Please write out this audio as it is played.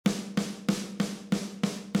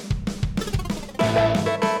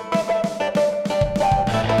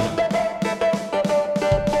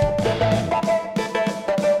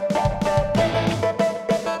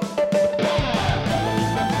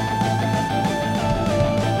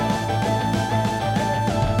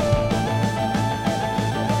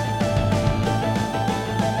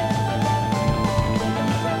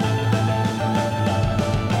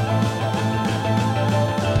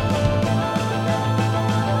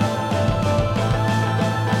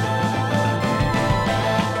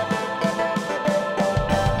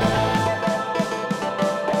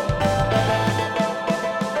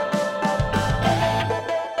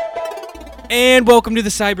And welcome to the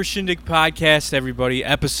Cyber Shindig podcast, everybody.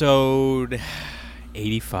 Episode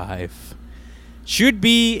 85. Should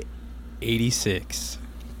be 86.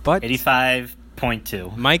 But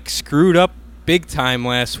 85.2. Mike screwed up big time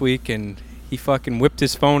last week, and he fucking whipped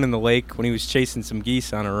his phone in the lake when he was chasing some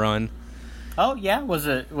geese on a run. Oh, yeah? Was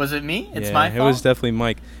it me? It's my fault? It was definitely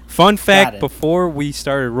Mike. Fun fact, before we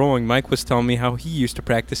started rolling, Mike was telling me how he used to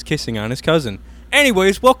practice kissing on his cousin.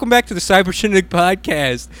 Anyways, welcome back to the Cyber Shindig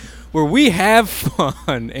podcast, where we have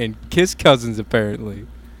fun and kiss cousins, apparently.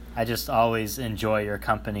 I just always enjoy your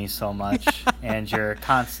company so much and your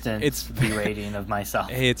constant berating of myself.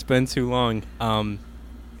 Hey, it's been too long.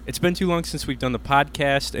 It's been too long since we've done the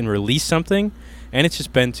podcast and released something, and it's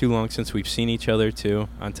just been too long since we've seen each other, too,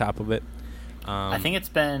 on top of it. I think it's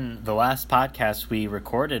been the last podcast we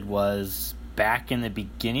recorded was back in the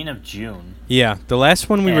beginning of June. Yeah, the last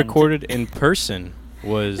one we recorded in person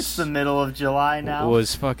was... It's the middle of July now.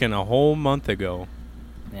 Was fucking a whole month ago.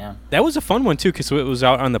 Yeah. That was a fun one, too, because it was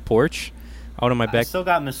out on the porch, out on my back. I still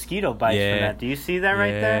got mosquito bites from that. Do you see that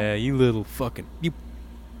right there? Yeah, you little fucking... You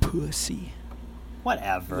pussy.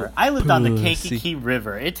 Whatever. I lived on the Kankakee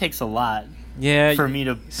River. It takes a lot for me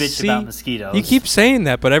to bitch about mosquitoes. You keep saying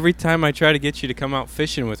that, but every time I try to get you to come out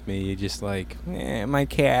fishing with me, you're just like, my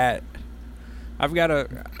cat. I've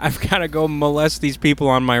gotta go molest these people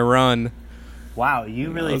on my run. Wow, you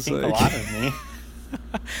really think a lot of me.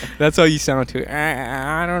 That's how you sound too.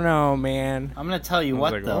 I don't know, man. I'm gonna tell you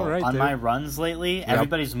what, though. Right, on my runs lately,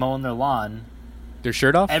 everybody's mowing their lawn. Their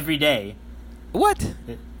shirt off? Every day. What?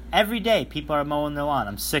 Every day, people are mowing their lawn.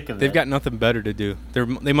 I'm sick of it. They've got nothing better to do.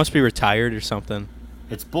 They must be retired or something.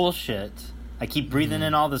 It's bullshit. I keep breathing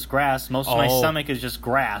in all this grass. Most of my stomach is just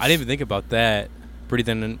grass. I didn't even think about that.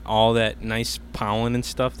 Breathing in all that nice pollen and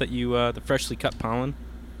stuff that you, the freshly cut pollen.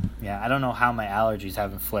 Yeah, I don't know how my allergies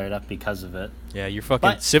haven't flared up because of it. Yeah, your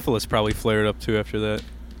fucking syphilis probably flared up too after that.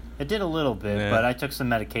 It did a little bit, but I took some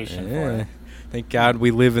medication for it. Thank God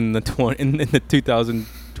we live in the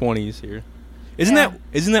 2020s here. Isn't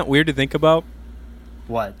that weird to think about?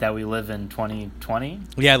 What, that we live in 2020?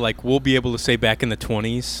 Yeah, like we'll be able to say back in the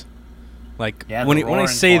 20s. Like when I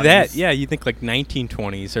say 20s. that, yeah, you think like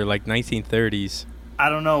 1920s or like 1930s. I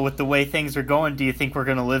don't know. With the way things are going, do you think we're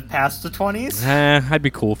going to live past the 20s? I'd be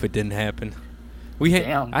cool if it didn't happen.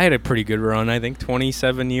 I had a pretty good run, I think.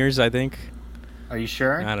 27 years, I think. Are you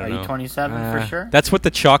sure? I don't know. Are you 27 for sure? That's what the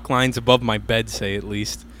chalk lines above my bed say, at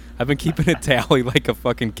least. I've been keeping a tally like a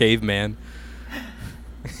fucking caveman.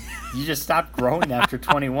 You just stopped growing after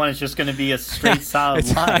 21. It's just going to be a straight, solid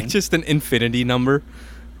line. It's just an infinity number.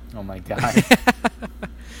 Oh, my God.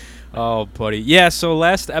 Oh, buddy. Yeah, so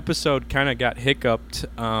last episode kind of got hiccuped.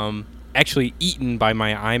 Actually eaten by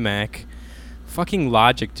my iMac. Fucking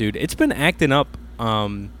Logic, dude. It's been acting up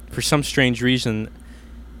for some strange reason.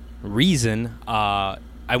 I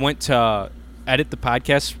went to edit the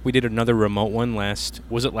podcast. We did another remote one was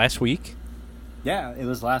it last week? Yeah, it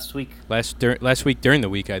was last week. Last week during the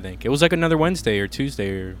week, I think. It was like another Wednesday or Tuesday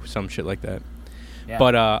or some shit like that. Yeah.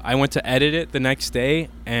 But I went to edit it the next day,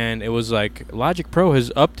 and it was like, Logic Pro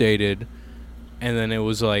has updated. And then it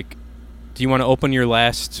was like, do you want to open your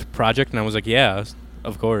last project? And I was like, yeah,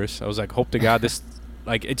 of course. I was like, hope to God this...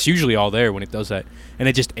 like, it's usually all there when it does that. And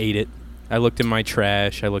it just ate it. I looked in my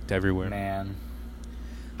trash. I looked everywhere. Man.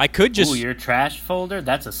 I could just... Ooh, your trash folder?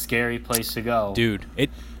 That's a scary place to go. Dude,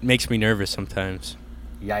 it makes me nervous sometimes.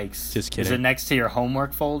 Yikes. Just kidding. Is it next to your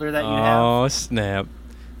homework folder that you have? Oh, snap.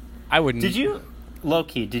 I wouldn't... Did you...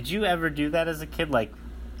 Low-key, did you ever do that as a kid? Like,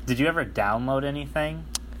 did you ever download anything?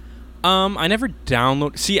 I never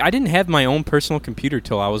download... See, I didn't have my own personal computer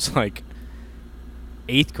till I was, like,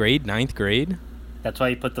 8th grade, 9th grade. That's why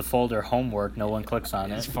you put the folder homework. No one clicks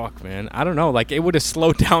on it. Fuck, man. I don't know. Like, it would have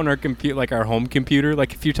slowed down our computer, like, our home computer.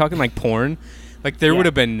 Like, if you're talking, like, porn, like, there would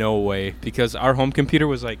have been no way. Because our home computer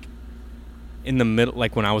was, like, in the middle...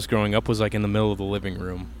 Like, when I was growing up, was, like, in the middle of the living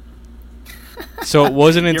room. So it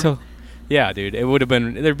wasn't until... Yeah, dude. It would have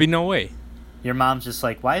been... There'd be no way. Your mom's just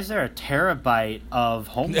like, why is there a terabyte of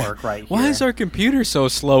homework right here? Why is our computer so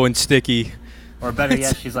slow and sticky? Or better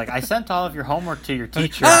yet, she's like, I sent all of your homework to your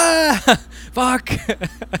teacher. Fuck.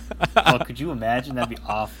 Oh, could you imagine? That'd be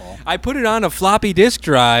awful. I put it on a floppy disk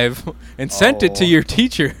drive and sent it to your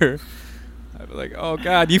teacher. I'd be like, oh,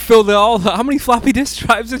 God, you filled how many floppy disk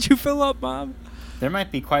drives did you fill up, Mom? There might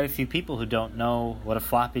be quite a few people who don't know what a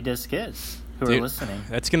floppy disk is, who are listening.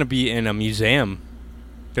 That's going to be in a museum.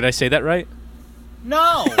 Did I say that right?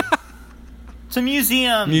 No! It's a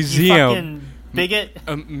museum. Museum. You fucking bigot.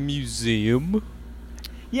 A museum?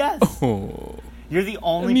 Yes. Oh. You're the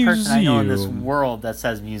only person I know in this world that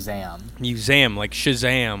says museum. Museum, like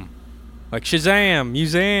Shazam. Like Shazam,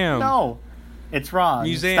 museum. No. It's wrong.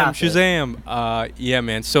 Museum, Stop Shazam. Yeah,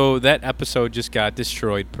 man. So that episode just got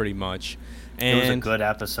destroyed pretty much. And it was a good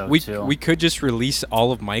episode, too. We could just release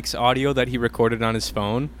all of Mike's audio that he recorded on his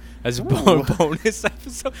phone as a bonus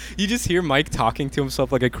episode. You just hear Mike talking to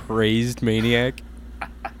himself like a crazed maniac.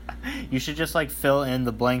 You should just, like, fill in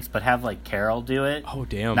the blanks, but have, like, Carol do it. Oh,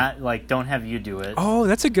 damn. Not, like, don't have you do it. Oh,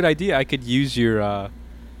 that's a good idea. I could use your,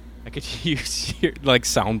 like,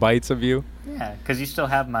 sound bites of you. Yeah, because you still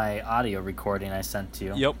have my audio recording I sent to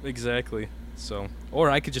you. Yep, exactly. So,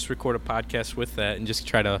 or I could just record a podcast with that and just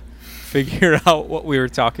try to figure out what we were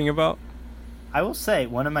talking about. I will say,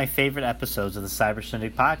 one of my favorite episodes of the Cyber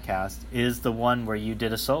Shindig podcast is the one where you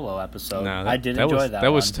did a solo episode. I did enjoy that one.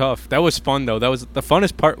 That was tough. That was fun, though. That was the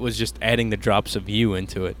funnest part was just adding the drops of you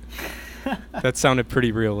into it. That sounded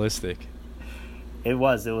pretty realistic. It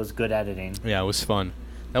was good editing. Yeah, it was fun.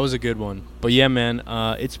 That was a good one. But yeah, man,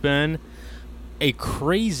 it's been a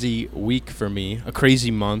crazy week for me, a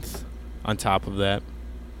crazy month on top of that.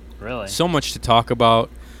 Really? So much to talk about,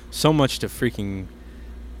 so much to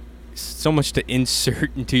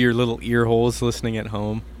insert into your little ear holes listening at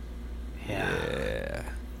home. Yeah.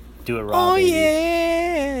 Do it raw, baby.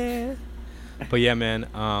 Yeah. But yeah,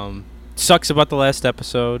 man, sucks about the last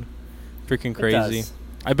episode. Freaking crazy.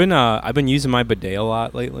 I've been using my bidet a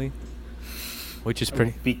lot lately, which is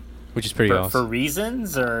pretty awesome. For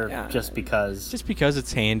reasons or just because? Just because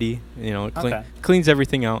it's handy, you know. It cleans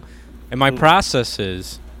everything out. And my process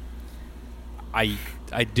is, I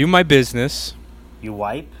do my business. You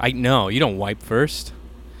wipe? No, you don't wipe first.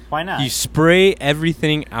 Why not? You spray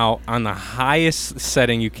everything out on the highest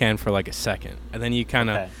setting you can for like a second, and then you kind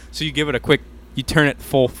of so you give it a quick. You turn it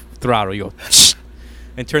full throttle. You go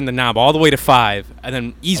and turn the knob all the way to 5, and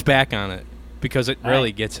then ease back on it because it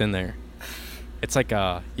really gets in there. It's like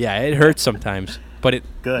it hurts sometimes, but it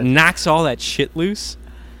knocks all that shit loose.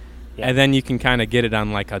 Yeah. And then you can kind of get it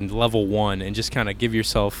on like a level 1 and just kind of give your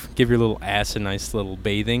little ass a nice little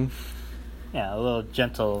bathing. Yeah, a little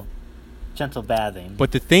gentle bathing.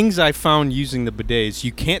 But the things I found using the bidets,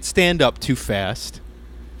 you can't stand up too fast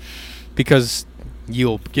because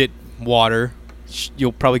you'll get water.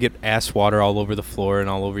 You'll probably get ass water all over the floor and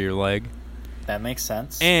all over your leg. That makes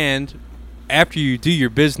sense. And after you do your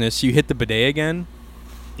business, you hit the bidet again.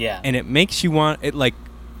 Yeah. And it makes you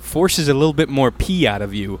forces a little bit more pee out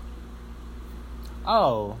of you.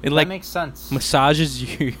 Oh, that makes sense. Massages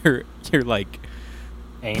your like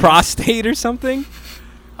prostate or something.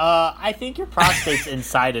 I think your prostate's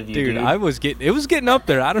inside of you, dude. It was getting up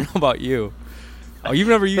there. I don't know about you. Oh, you've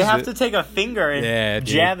never used it? They have to take a finger and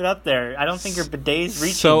jab it up there. I don't think your bidet's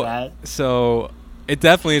reaching that. So it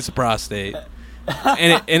definitely is a prostate.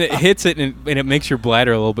 and it hits it and it makes your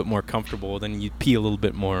bladder a little bit more comfortable. Then you pee a little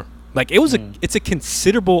bit more. Like it's a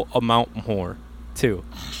considerable amount more too.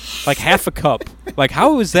 Like half a cup. Like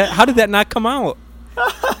how is that? How did that not come out?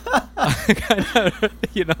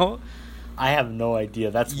 You know. I have no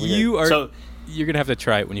idea. That's weird. You're gonna have to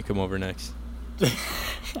try it when you come over next.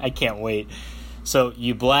 I can't wait. So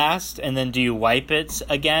you blast, and then do you wipe it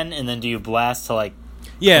again, and then do you blast to like?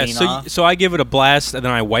 Yeah. Clean off? So I give it a blast, and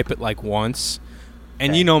then I wipe it like once.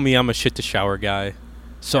 And you know me, I'm a shit to shower guy.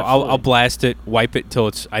 So I'll blast it, wipe it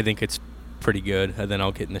till I think it's pretty good, and then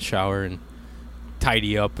I'll get in the shower and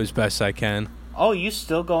tidy up as best I can. Oh, you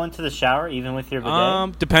still go into the shower even with your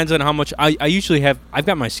bidet? Depends on how much. I usually I've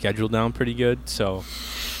got my schedule down pretty good, so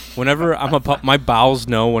whenever my bowels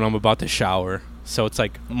know when I'm about to shower, so it's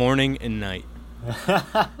like morning and night.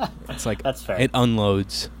 It's like that's fair. It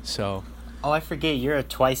unloads. So. Oh, I forget you're a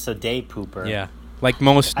twice a day pooper. Yeah, like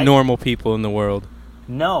most normal people in the world.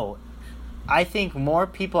 No, I think more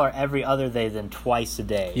people are every other day than twice a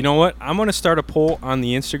day. You know what? I'm gonna start a poll on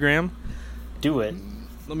the Instagram. Do it.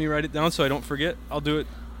 Let me write it down so I don't forget. I'll do it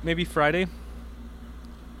maybe Friday.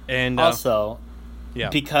 And also,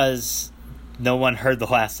 because no one heard the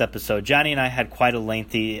last episode, Johnny and I had quite a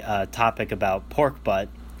lengthy topic about pork butt,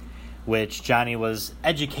 which Johnny was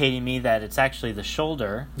educating me that it's actually the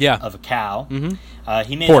shoulder of a cow. Mm-hmm.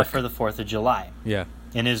 He made it for the 4th of July. Yeah.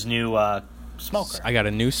 In his new smoker. I got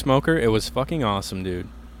a new smoker. It was fucking awesome, dude.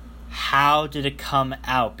 How did it come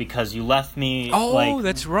out? Because you left me. Oh,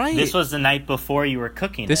 that's right. This was the night before you were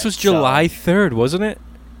cooking. This was July 3rd, wasn't it?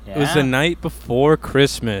 Yeah. It was the night before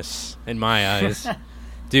Christmas, in my eyes.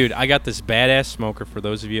 Dude, I got this badass smoker for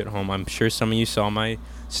those of you at home. I'm sure some of you saw my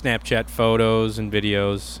Snapchat photos and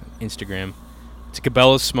videos, Instagram. It's a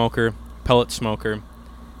Cabela's smoker, pellet smoker.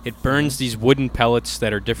 It burns these wooden pellets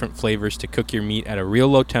that are different flavors to cook your meat at a real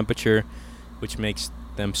low temperature, which makes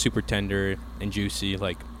them super tender and juicy.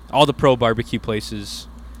 Like all the pro barbecue places,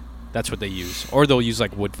 that's what they use. Or they'll use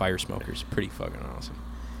like wood fire smokers. Pretty fucking awesome.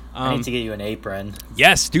 I need to get you an apron.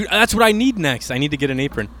 Yes, dude. That's what I need next. I need to get an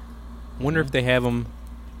apron. Wonder if they have them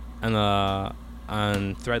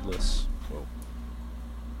on Threadless. Whoa.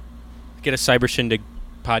 Get a Cyber Shindig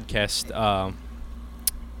podcast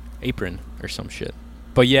apron or some shit.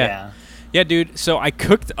 But yeah, dude. So I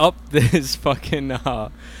cooked up this fucking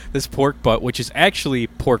this pork butt, which is actually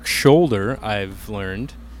pork shoulder. I've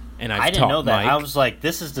learned, and I didn't know that. Mike. I was like,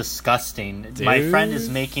 this is disgusting. Dude. My friend is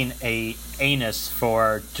making a anus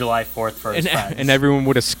for July 4th for his friends, and everyone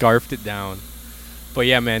would have scarfed it down. But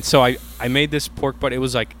yeah, man. So I made this pork butt. It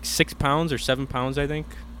was like 6 pounds or 7 pounds, I think,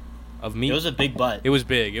 of meat. It was a big butt. It was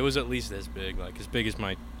big. It was at least this big, like as big as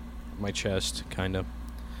my chest, kind of.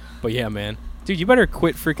 But yeah, man. Dude, you better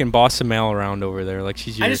quit freaking bossing Mal around over there. Like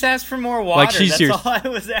she's your. I just asked for more water. Like she's all I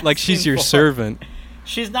was asking. Like she's your servant.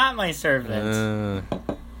 She's not my servant.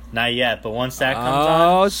 Not yet, but once that comes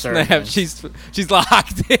on, oh snap! She's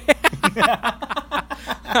locked in.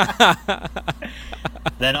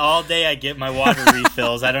 Then all day I get my water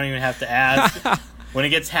refills. I don't even have to ask. When it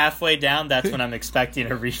gets halfway down, that's when I'm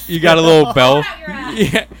expecting a refill. You got a little bell.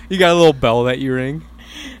 Yeah, you got a little bell that you ring.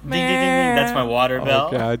 Ding, ding, ding, ding. That's my water bell.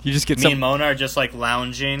 Oh god! You just get Me and Mona are just like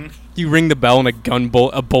lounging. You ring the bell and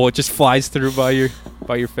a bullet just flies through by your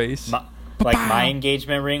face. My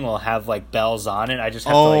engagement ring will have like bells on it. I just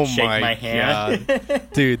have to like shake my hand.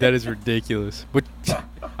 Dude, that is ridiculous. But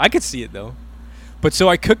I could see it though. But so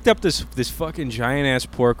I cooked up this fucking giant ass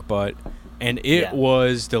pork butt, and it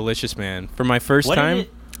was delicious, man. For my first time.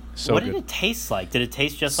 What did it taste like? Did it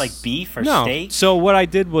taste just like beef or no. steak? So what I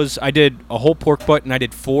did was I did a whole pork butt and I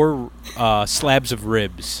did 4 slabs of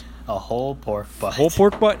ribs. A whole pork butt. Whole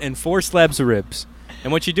pork butt and 4 slabs of ribs.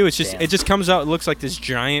 And what you do is it just comes out. It looks like this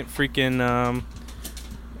giant freaking.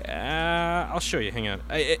 I'll show you. Hang on.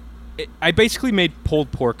 I basically made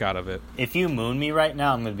pulled pork out of it. If you moon me right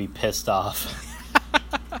now, I'm gonna be pissed off.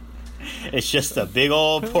 It's just a big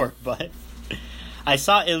old pork butt. I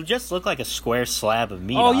saw it just looked like a square slab of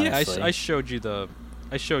meat. Oh honestly. Yeah, I showed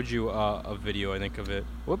you a video, I think, of it.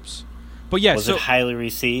 Whoops. But yeah, was it highly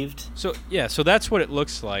received? So so that's what it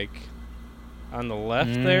looks like on the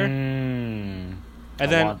left there. And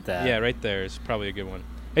then want that. Yeah, right there is probably a good one.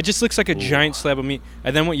 It just looks like a giant slab of meat.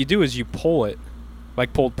 And then what you do is you pull it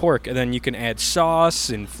like pulled pork, and then you can add sauce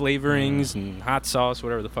and flavorings and hot sauce,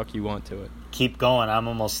 whatever the fuck you want to it. Keep going, I'm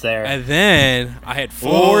almost there. And then I had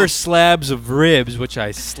 4 slabs of ribs, which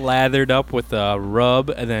I slathered up with a rub,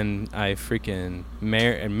 and then I freaking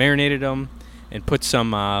marinated them and put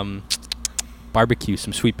some barbecue,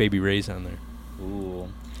 some Sweet Baby Ray's on there. Ooh.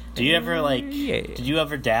 Do you ever did you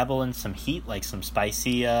ever dabble in some heat, like some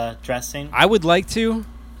spicy dressing? I would like to,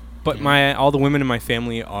 but all the women in my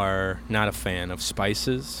family are not a fan of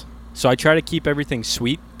spices. So I try to keep everything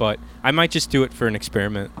sweet, but I might just do it for an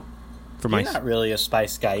experiment. You're not really a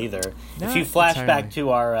spice guy either. If you flash back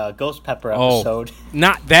to our ghost pepper episode.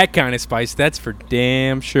 Not that kind of spice. That's for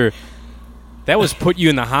damn sure. That was put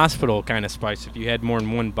you in the hospital kind of spice if you had more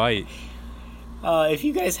than one bite. If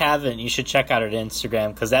you guys haven't, you should check out our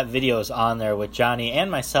Instagram, because that video is on there with Johnny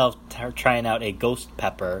and myself trying out a ghost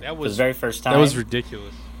pepper for the very first time. That was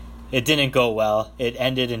ridiculous. It didn't go well. It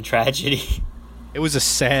ended in tragedy. It was a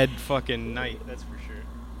sad fucking night, that's for sure.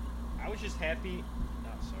 I was just happy...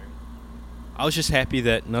 I was just happy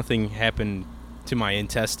that nothing happened to my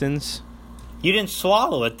intestines. You didn't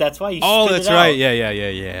swallow it. That's why you. Oh, spit that's it right. out.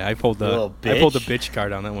 Yeah. I pulled the bitch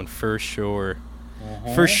card on that one for sure.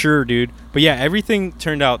 For sure, dude. But yeah, everything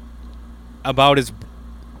turned out about as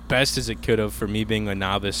best as it could have for me being a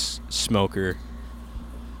novice smoker,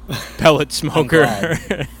 pellet smoker.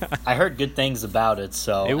 I heard good things about it,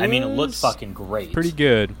 so it looked fucking great. Pretty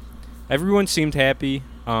good. Everyone seemed happy.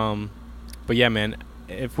 But yeah, man.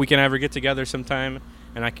 If we can ever get together sometime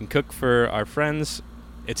and I can cook for our friends,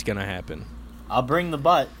 it's gonna happen. I'll bring the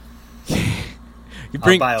butt.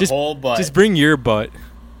 I'll buy a whole butt. Just bring your butt.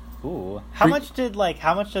 Ooh, how much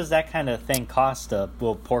does that kind of thing cost? A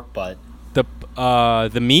little pork butt.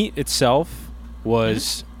 The meat itself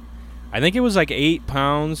was, I think it was like 8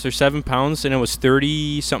 pounds or 7 pounds, and it was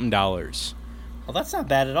 $30-something. Well, that's not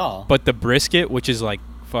bad at all. But the brisket, which is like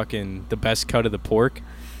fucking the best cut of the pork,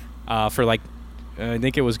 for like. I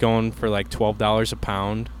think it was going for like $12 a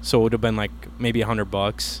pound, so it would have been like maybe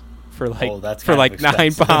 $100 for like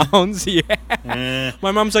 9 pounds. Yeah.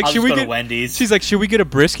 My mom's like, should we get Wendy's? She's like, should we get a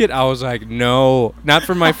brisket? I was like, no, not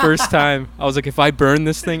for my first time. I was like, if I burn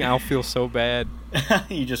this thing, I'll feel so bad.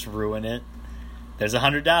 You just ruin it. There's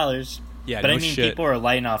 $100. Yeah, but no shit. People are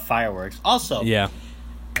lighting off fireworks. Also, yeah.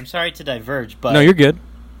 I'm sorry to diverge, but no, you're good.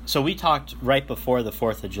 So we talked right before the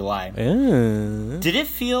 4th of July. Did it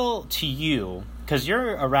feel to you? Because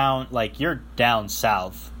you're around, like, you're down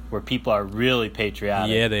south. where people are really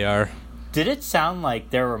patriotic. Yeah, they are. Did it sound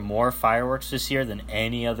like there were more fireworks this year than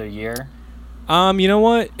any other year? You know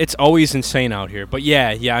what? It's always insane out here. But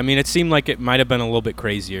yeah. I mean, it seemed like it might have been a little bit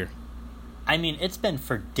crazier. I mean, it's been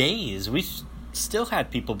for days. We still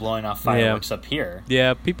had people blowing off fireworks up here.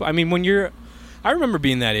 Yeah, people. I mean, I remember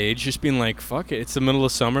being that age, just being like, fuck it, it's the middle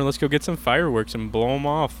of summer, let's go get some fireworks and blow them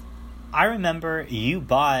off. I remember you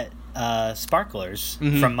bought sparklers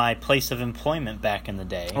from my place of employment back in the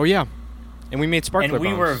day. Oh, yeah. And we made sparkler bombs.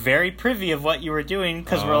 And we were very privy of what you were doing,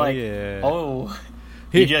 because we're like,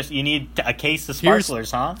 you need a case of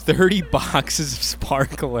sparklers, huh? 30 boxes of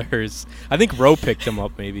sparklers. I think Ro picked them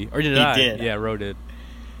up, maybe. Or did I? Did. Yeah, Ro did.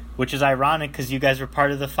 Which is ironic, because you guys were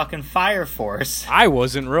part of the fucking fire force. I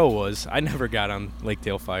wasn't. Ro was. I never got on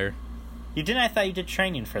Lakedale Fire. You didn't? I thought you did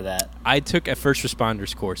training for that. I took a first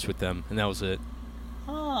responders course with them, and that was it.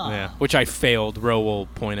 Oh. Yeah, which I failed. Ro will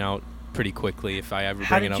point out pretty quickly if I ever bring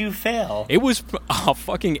it up. How did you fail? It was a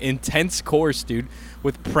fucking intense course, dude,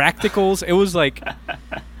 with practicals. It was like,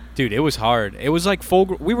 dude, it was hard. It was like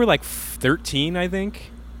we were like 13, I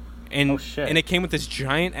think. And, shit. And it came with this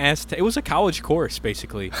giant ass. It was a college course,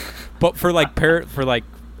 basically, but for like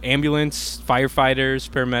ambulance, firefighters,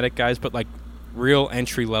 paramedic guys, but like real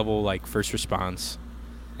entry level, like first response.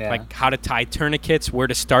 Yeah. Like how to tie tourniquets, where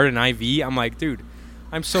to start an IV. I'm like, dude,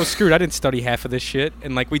 I'm so screwed. I didn't study half of this shit.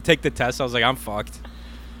 And like we take the test, I was like, I'm fucked.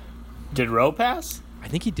 Did Ro pass? I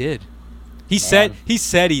think he did. He said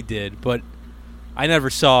he did, but I never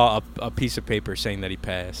saw a piece of paper saying that he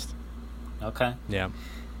passed. Okay. Yeah.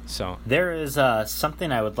 So there is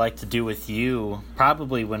something I would like to do with you,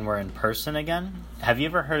 probably when we're in person again. Have you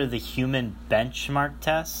ever heard of the human benchmark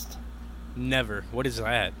test? Never. What is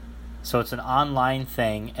that? So it's an online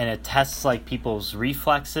thing, and it tests like people's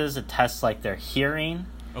reflexes. It tests like their hearing.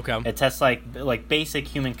 Okay. It tests like basic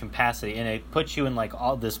human capacity, and it puts you in like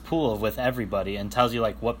all this pool with everybody, and tells you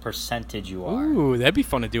like what percentage you are. Ooh, that'd be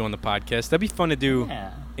fun to do on the podcast. That'd be fun to do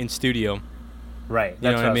in studio. Right.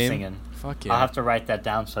 That's what I was thinking. Fuck yeah. I'll have to write that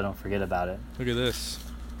down so I don't forget about it. Look at this.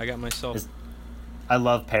 I got myself. I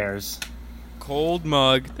love pears. Cold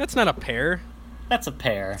mug. That's not a pear. That's a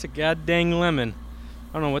pear. It's a goddamn lemon.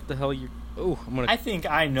 I don't know what the hell you. Oh, I think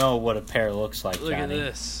I know what a pear looks like. Look Johnny. at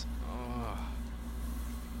this.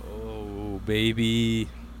 Oh, baby.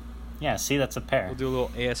 Yeah, see, that's a pear. We'll do a little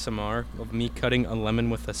ASMR of me cutting a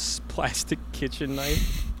lemon with a plastic kitchen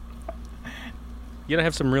knife. You gotta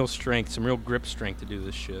have some real strength, some real grip strength to do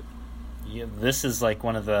this shit. Yeah, this is like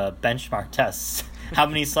one of the benchmark tests. How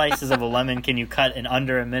many slices of a lemon can you cut in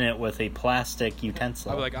under a minute with a plastic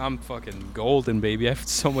utensil? I'm like, I'm fucking golden, baby. I have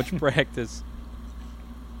so much practice.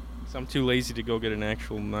 So I'm too lazy to go get an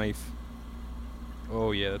actual knife.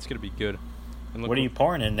 Oh, yeah, that's going to be good. And what are you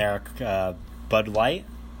pouring in there? Bud Light?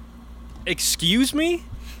 Excuse me?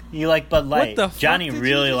 You like Bud Light. What the Johnny fuck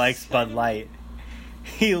really likes Bud Light.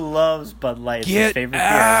 He loves Bud Light. It's Get his favorite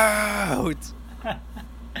out! Just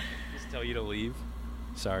tell you to leave.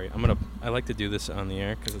 Sorry, I like to do this on the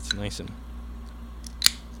air because it's nice and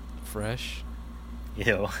fresh.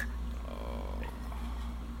 Ew.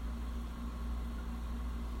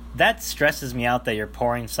 That stresses me out that you're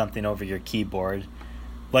pouring something over your keyboard.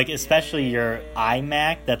 Like, especially your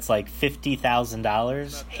iMac that's like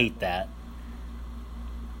 $50,000. Hate that.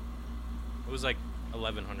 It was like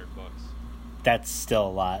 $1,100. That's still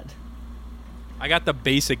a lot. I got the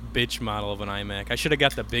basic bitch model of an iMac. I should have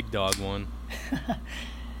got the big dog one.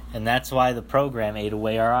 And that's why the program ate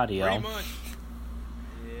away our audio. Pretty much.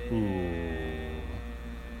 Yeah.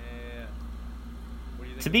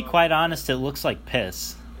 To be quite honest, it looks like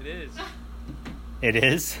piss. It is. It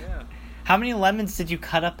is? Yeah. How many lemons did you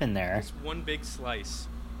cut up in there? Just one big slice.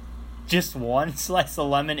 Just one slice of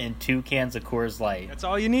lemon and 2 cans of Coors Light. That's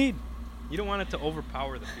all you need. You don't want it to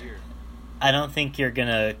overpower the beer. I don't think you're going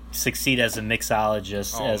to succeed as a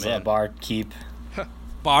mixologist, a barkeep.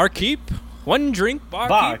 Barkeep? One drink, barkeep?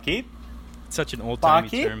 Barkeep. Such an old-timey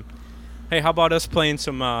term. Hey, how about us playing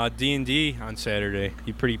some D&D on Saturday?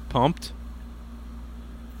 You pretty pumped?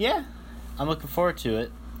 Yeah, I'm looking forward to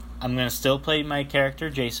it. I'm going to still play my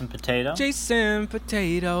character, Jason Potato. Jason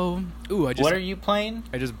Potato. Ooh, What are you playing?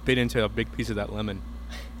 I just bit into a big piece of that lemon.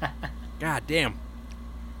 God damn.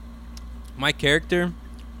 My character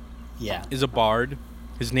is a bard.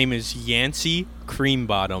 His name is Yancey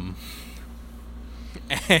Creambottom.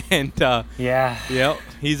 And, yep,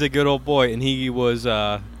 he's a good old boy. And he was,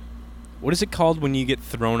 what is it called when you get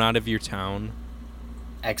thrown out of your town?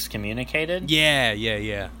 Excommunicated?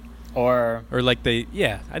 Yeah. Or like I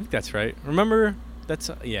think that's right. Remember? That's,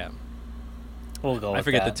 We'll go with I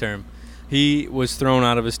forget the term. He was thrown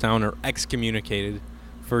out of his town or excommunicated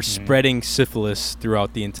for spreading syphilis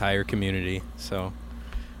throughout the entire community. So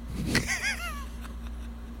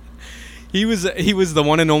he was the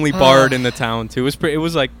one and only bard in the town too. It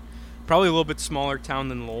was like probably a little bit smaller town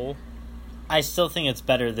than Lowell. I still think it's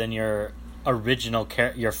better than your original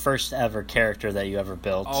your first ever character that you ever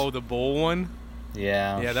built. Oh, the bull one?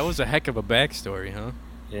 Yeah. Yeah, that was a heck of a backstory, huh?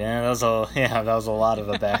 Yeah, that was a lot of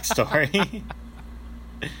a backstory.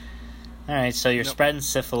 All right, so you're spreading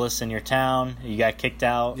syphilis in your town. You got kicked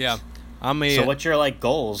out. Yeah. So what's your like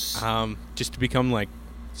goals? Just to become like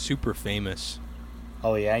super famous.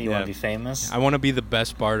 Oh yeah, you want to be famous? I want to be the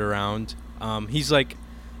best bard around. He's like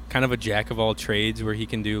kind of a jack of all trades where he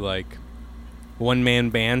can do like one-man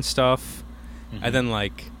band stuff. And then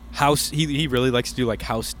like house he really likes to do like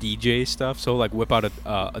house DJ stuff, so like whip out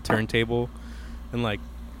a turntable and like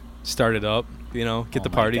start it up, get the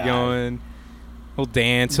party going. He'll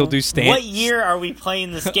dance, he'll do stand. What year are we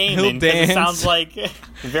playing this game in? Because it sounds like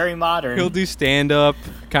very modern. He'll do stand-up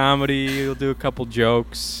comedy, he'll do a couple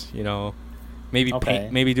jokes, maybe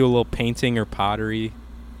maybe do a little painting or pottery,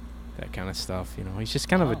 that kind of stuff. He's just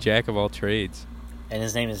kind of a jack of all trades. And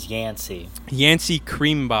his name is Yancey. Yancey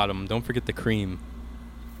Creambottom. Don't forget the cream.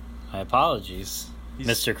 My apologies,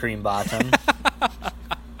 Mr. Creambottom.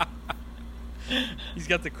 He's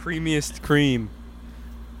got the creamiest cream.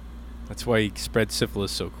 That's why he spread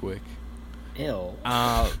syphilis so quick. Ew.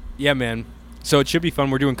 Yeah, man. So it should be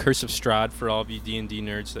fun. We're doing Curse of Strahd for all of you D&D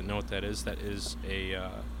nerds that know what that is. That is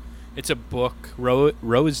it's a book. Ro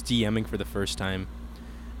is DMing for the first time.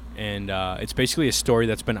 And it's basically a story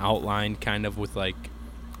that's been outlined, kind of with like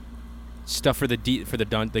stuff for the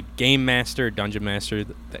game master, dungeon master.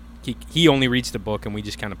 That he only reads the book, and we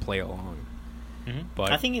just kind of play along.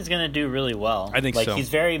 But I think he's gonna do really well. I think so. He's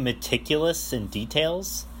very meticulous in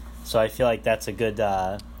details, so I feel like that's a good.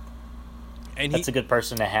 That's a good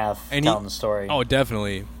person to have telling the story. Oh,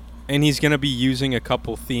 definitely. And he's gonna be using a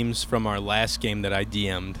couple themes from our last game that I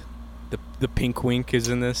DM'd. The Pink Wink is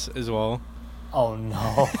in this as well. Oh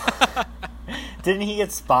no! Didn't he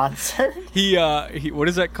get sponsored? He what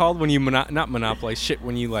is that called when you not monopolize shit,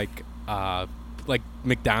 when you like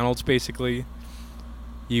McDonald's basically?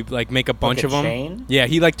 You like make a bunch of them. Chain? Yeah,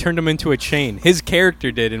 he like turned them into a chain. His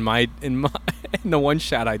character did in the one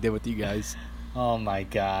shot I did with you guys. Oh my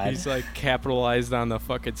god! He's like capitalized on the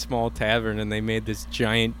fucking small tavern, and they made this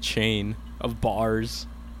giant chain of bars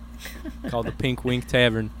called the Pink Wink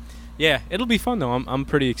Tavern. Yeah, it'll be fun though. I'm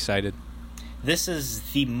pretty excited. This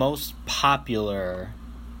is the most popular,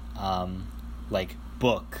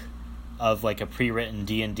 book of like a pre-written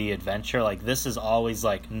D&D adventure. Like this is always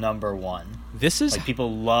like number one. This is like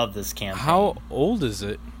people love this campaign. How old is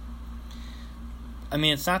it? I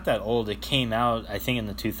mean, it's not that old. It came out, I think, in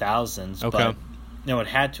the 2000s. Okay. But it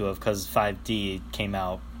had to have, because 5D came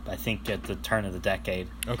out, I think, at the turn of the decade.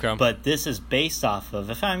 Okay. But this is based off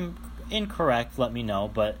of, if I'm incorrect, let me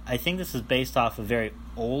know, but I think this is based off a very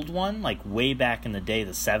old one, like way back in the day,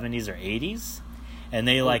 the 70s or 80s, and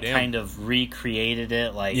they kind of recreated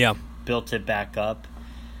it, built it back up.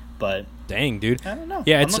 But dang, dude, I don't know.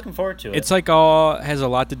 Yeah, I'm looking forward to it. It's like has a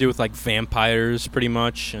lot to do with like vampires, pretty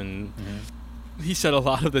much, and he said a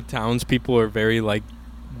lot of the townspeople are very like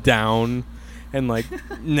down and like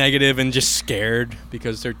negative and just scared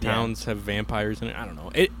because their towns have vampires in it. I don't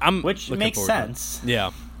know. Which makes sense.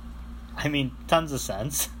 Yeah. I mean, tons of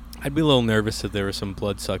sense. I'd be a little nervous if there were some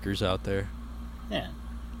bloodsuckers out there. Yeah.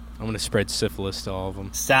 I'm going to spread syphilis to all of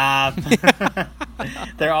them. Stop.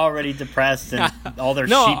 They're already depressed and all their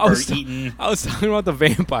sheep are eaten. I was talking about the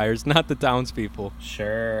vampires, not the townspeople.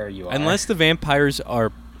 Sure, you are. Unless the vampires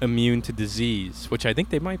are immune to disease, which I think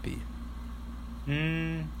they might be.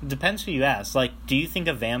 Depends who you ask. Like, do you think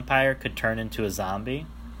a vampire could turn into a zombie?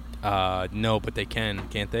 No, but they can,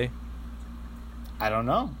 can't they? I don't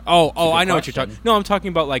know. Oh, I know what you're talking. No, I'm talking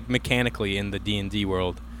about like mechanically in the D&D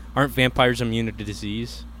world. Aren't vampires immune to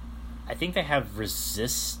disease? I think they have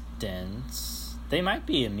resistance. They might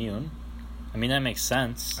be immune. I mean, that makes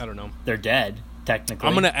sense. I don't know. They're dead, technically.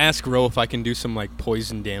 I'm gonna ask Ro if I can do some like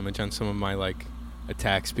poison damage on some of my like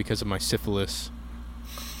attacks because of my syphilis.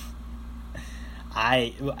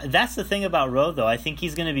 That's the thing about Ro, though. I think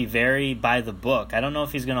he's gonna be very by the book. I don't know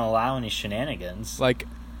if he's gonna allow any shenanigans. Like,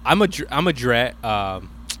 I'm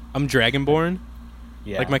Dragonborn.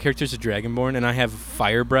 Yeah. Like my character's a Dragonborn, and I have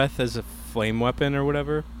fire breath as a flame weapon or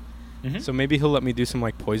whatever. So maybe he'll let me do some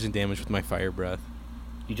like poison damage with my fire breath.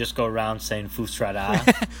 You just go around saying "Fusrada."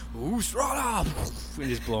 Fusrada, and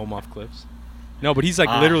just blow him off cliffs. No, but he's like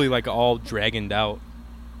literally like all dragoned out.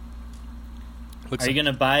 Are you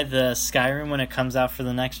gonna buy the Skyrim when it comes out for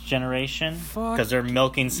the next generation? Fuck. Because they're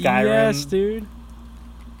milking Skyrim. Yes, dude.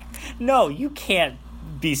 No, you can't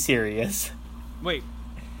Be serious. Wait.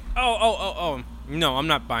 Oh. No, I'm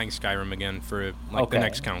not buying Skyrim again for the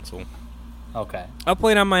next console. Okay. I'll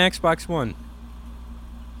play it on my Xbox One.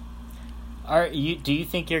 Do you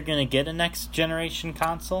think you're gonna get a next generation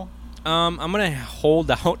console? I'm gonna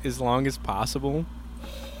hold out as long as possible,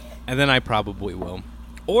 and then I probably will.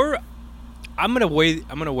 Or I'm gonna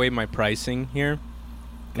weigh my pricing here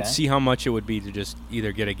and see how much it would be to just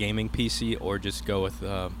either get a gaming PC or just go with,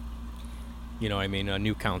 a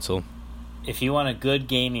new console. If you want a good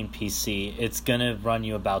gaming PC, it's gonna run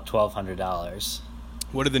you about $1,200.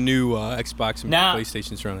 What are the new Xbox and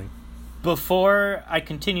PlayStations running? Before I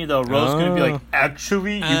continue, though, Ro's going to be like,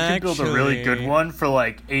 actually, you can build a really good one for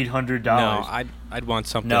like $800. No, I'd want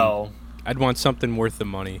something. No. I'd want something worth the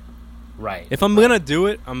money. Right. If I'm going to do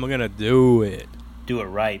it, I'm going to do it. Do it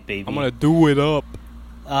right, baby. I'm going to do it up.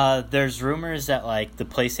 There's rumors that like the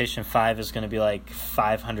PlayStation 5 is going to be like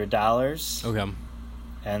 $500. Okay.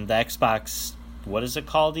 And the Xbox, what is it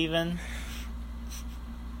called even?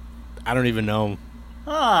 I don't even know.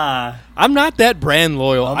 I'm not that brand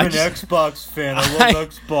loyal. I'm an Xbox fan. I love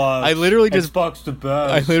Xbox. I literally just Xbox the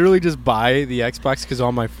best. I literally just buy the Xbox because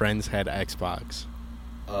all my friends had Xbox.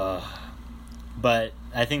 But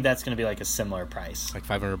I think that's going to be like a similar price, like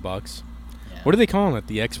 $500. Yeah. What are they calling it?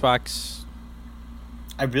 The Xbox?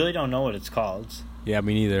 I really don't know what it's called. Yeah,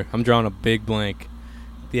 me neither. I'm drawing a big blank.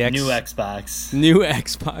 New Xbox. New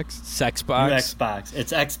Xbox. Sexbox. New Xbox.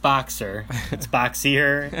 It's Xboxer. It's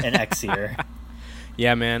boxier and Xier.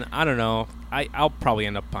 Yeah, man. I don't know. I'll probably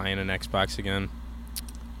end up buying an Xbox again.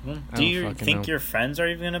 Do you think your friends are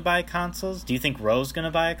even going to buy consoles? Do you think Ro's going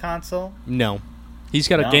to buy a console? No. He's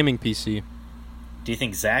got a gaming PC. Do you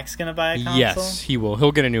think Zach's going to buy a console? Yes, he will.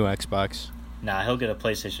 He'll get a new Xbox. Nah, he'll get a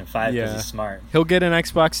PlayStation 5 because he's smart. He'll get an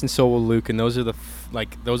Xbox, and so will Luke, and those are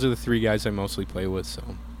the three guys I mostly play with. So,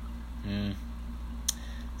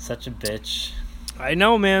 such a bitch. I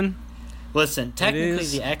know, man. Listen, technically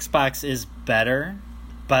the Xbox is better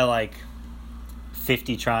by like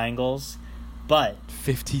 50 triangles, but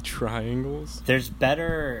 50 triangles. There's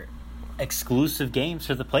better exclusive games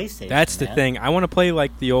for the PlayStation. That's the thing. I want to play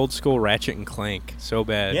like the old school Ratchet and Clank so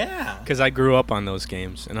bad. Yeah, because I grew up on those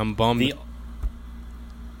games, and I'm bummed.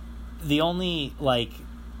 The only like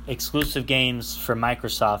exclusive games for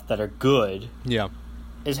Microsoft that are good,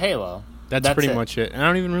 is Halo. That's pretty much it. And I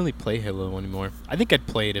don't even really play Halo anymore. I think I'd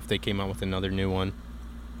play it if they came out with another new one.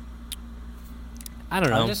 I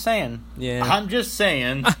don't know. I'm just saying. Yeah. I'm just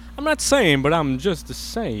saying. I'm not saying, but I'm just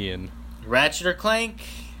saying. Ratchet or Clank?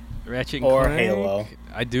 Ratchet and or Clank. Halo.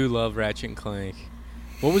 I do love Ratchet and Clank.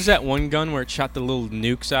 What was that one gun where it shot the little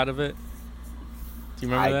nukes out of it? Do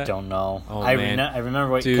you remember that? I don't know. Oh, I man. I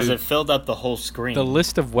remember because it filled up the whole screen. The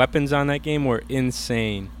list of weapons on that game were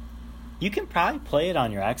insane. You can probably play it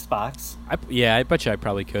on your Xbox. I bet you I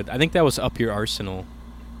probably could. I think that was Up Your Arsenal.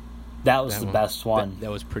 That was the best one.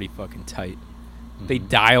 That was pretty fucking tight. Mm-hmm. They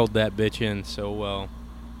dialed that bitch in so well.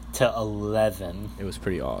 To 11. It was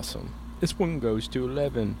pretty awesome. This one goes to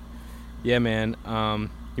 11. Yeah, man.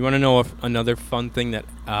 You want to know another fun thing that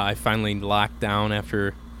I finally locked down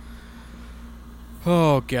after...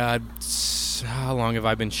 Oh, God. How long have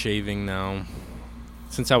I been shaving now?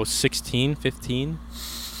 Since I was 16, 15?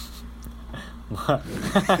 I'm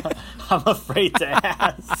afraid to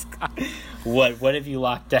ask. What have you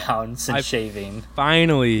locked down since shaving?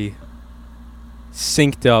 Finally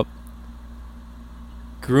synced up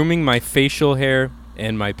grooming my facial hair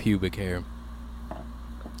and my pubic hair.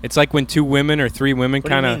 It's like when two women or three women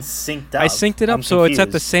kind of synced up. I synced it up so it's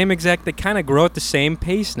at the same exact. They kind of grow at the same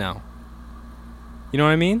pace now. You know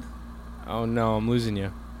what I mean? Oh no, I'm losing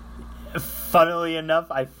you. Funnily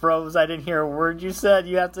enough, I froze. I didn't hear a word you said.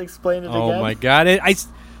 You have to explain it again. Oh my god!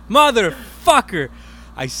 Motherfucker!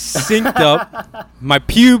 I synced up my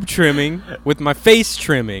pube trimming with my face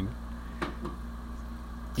trimming.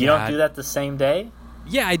 You don't do that the same day?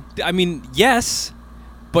 Yeah, I mean, yes,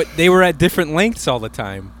 but they were at different lengths all the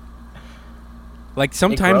time. Like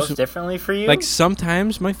sometimes it grows differently for you. Like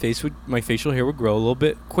sometimes my facial hair would grow a little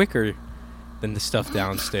bit quicker than the stuff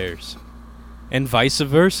downstairs, and vice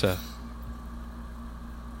versa.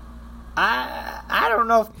 I don't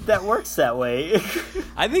know if that works that way.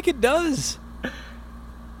 I think it does.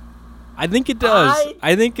 I think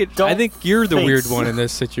you're the weird one in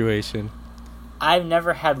this situation. I've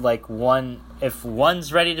never had like one. If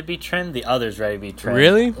one's ready to be trimmed, the other's ready to be trimmed.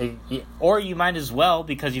 Really? Or you might as well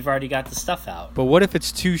because you've already got the stuff out. But what if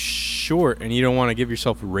it's too short and you don't want to give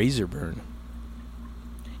yourself razor burn?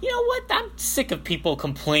 You know what? I'm sick of people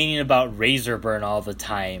complaining about razor burn all the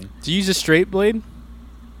time. Do you use a straight blade?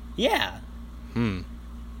 Yeah.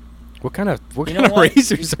 What kind of You know what?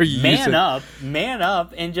 razors are you using? Man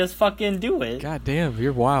up, and just fucking do it. God damn,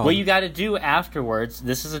 you're wild. What you got to do afterwards,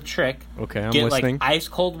 this is a trick. Okay, I'm get listening. like ice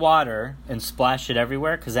cold water and splash it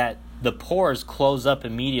everywhere, because the pores close up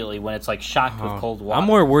immediately when it's like shocked with cold water. I'm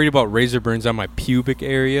more worried about razor burns on my pubic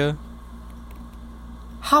area.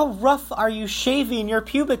 How rough are you shaving your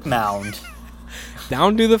pubic mound?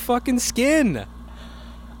 Down to the fucking skin.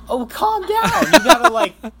 Oh, calm down.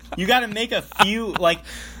 You gotta make a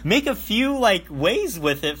few ways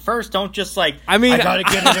with it first. Don't just I gotta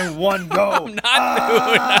get it in one go. I'm not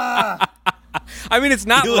doing I mean, it's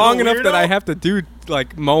not long enough that I have to do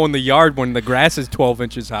mowing the yard when the grass is 12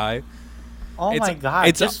 inches high. Oh my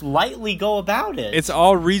God! Just lightly go about it. It's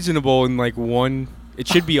all reasonable in one. It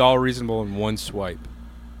should be all reasonable in one swipe.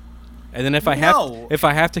 And then if I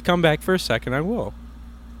have to come back for a second, I will.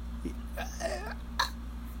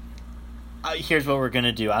 Here's what we're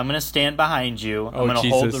gonna do. I'm gonna stand behind you. I'm gonna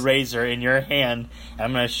hold the razor in your hand, and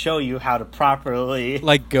I'm gonna show you how to properly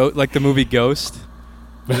like the movie Ghost,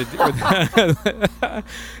 where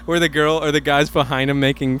the girl or the guys behind him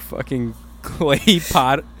making fucking clay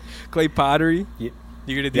pottery. Yep.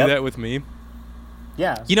 You're gonna do that with me.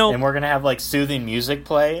 Yeah. And we're gonna have soothing music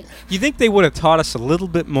play. You think they would have taught us a little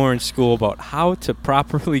bit more in school about how to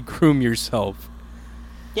properly groom yourself?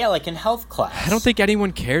 Yeah, like in health class. I don't think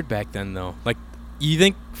anyone cared back then, though. You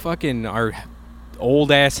think fucking our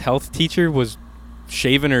old-ass health teacher was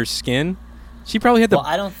shaving her skin? She probably had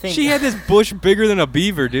I don't think... She had this bush bigger than a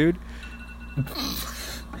beaver, dude.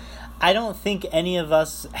 I don't think any of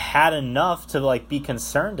us had enough to, be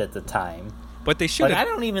concerned at the time. But they should have... I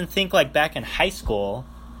don't even think, back in high school,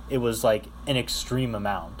 it was, an extreme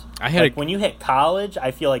amount. I had when you hit college,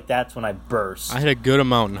 I feel like that's when I burst. I had a good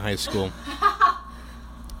amount in high school.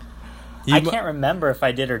 I can't remember if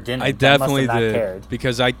I did or didn't. I definitely must have not did cared.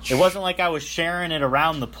 because it wasn't like I was sharing it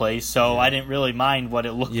around the place, so I didn't really mind what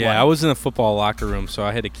it looked like. Yeah, I was in the football locker room, so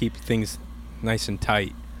I had to keep things nice and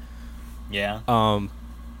tight. Yeah.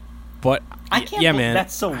 But I can't. Man,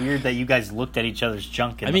 that's so weird that you guys looked at each other's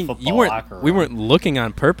junk in the football locker room. We weren't looking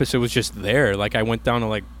on purpose. It was just there. I went down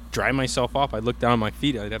to dry myself off. I'd look down at my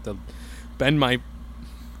feet. I'd have to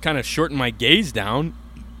shorten my gaze down.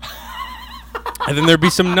 And then there'd be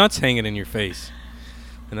some nuts hanging in your face.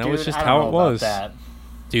 And that was just how it was.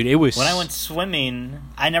 Dude, it was... When I went swimming,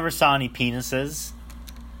 I never saw any penises.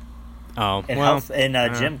 Oh, in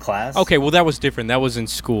gym class. Okay, well, that was different. That was in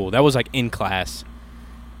school. That was, in class.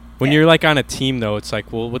 When you're, on a team, though, it's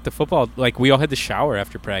with the football... we all had to shower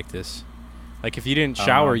after practice. If you didn't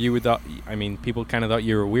shower, you would... people kind of thought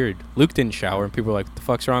you were weird. Luke didn't shower, and people were like, what the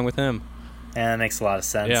fuck's wrong with him? Yeah, that makes a lot of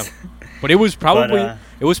sense. Yeah. But it was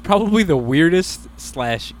probably the weirdest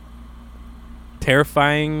 /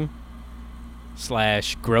 terrifying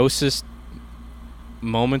 / grossest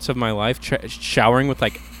moments of my life, showering with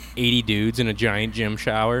 80 dudes in a giant gym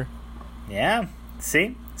shower. Yeah.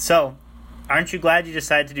 See? So, aren't you glad you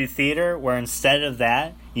decided to do theater where instead of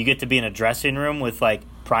that, you get to be in a dressing room with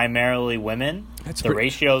primarily women? The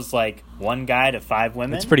ratio's one guy to 5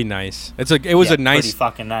 women. It's pretty nice. It was a nice, pretty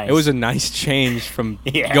fucking nice. It was a nice change from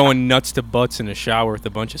going nuts to butts in a shower with a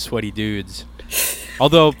bunch of sweaty dudes.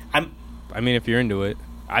 Although, if you're into it,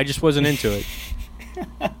 I just wasn't into it.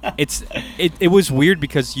 It was weird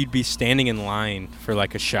because you'd be standing in line for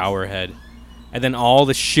a shower head, and then all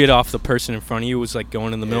the shit off the person in front of you was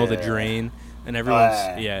going in the middle of the drain, and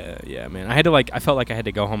everyone's yeah, man. I felt like I had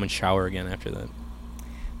to go home and shower again after that.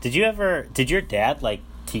 Did your dad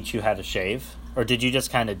teach you how to shave, or did you just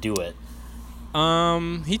kind of do it?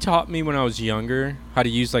 He taught me when I was younger how to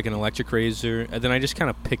use an electric razor, and then I just kind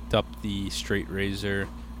of picked up the straight razor,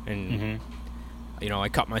 and I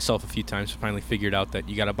cut myself a few times. Finally figured out that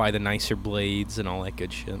you got to buy the nicer blades and all that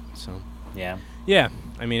good shit. So yeah.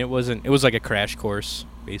 It was like a crash course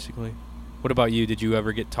basically. What about you? Did you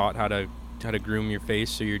ever get taught how to groom your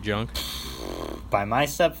face or your junk? By my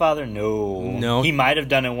stepfather, no. He might have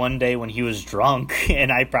done it one day when he was drunk,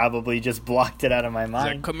 and I probably just blocked it out of my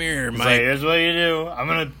mind. Come here, Mike. Here's what you do. I'm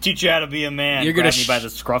gonna teach you how to be a man. You're gonna grab me by the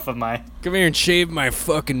scruff of my... Come here and shave my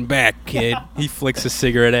fucking back, kid. He flicks a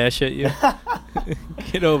cigarette ash at you.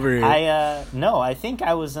 Get over here. I think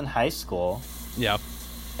I was in high school. Yeah.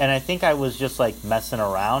 And I think I was just, messing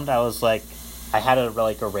around. I was, I had a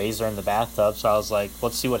razor in the bathtub, so I was like,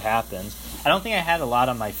 let's see what happens. I don't think I had a lot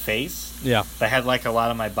on my face. Yeah. But I had, a lot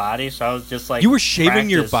on my body, so I was just, You were shaving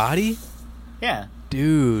your body? Yeah.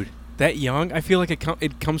 Dude, that young? I feel like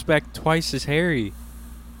it comes back twice as hairy.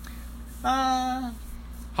 How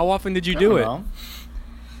often did you do it?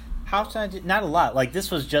 How often I did? Not a lot. This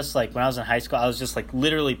was just, when I was in high school, I was just,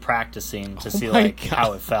 literally practicing to see,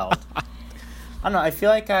 how it felt. I don't know. I feel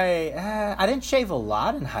like I didn't shave a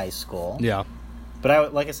lot in high school. Yeah.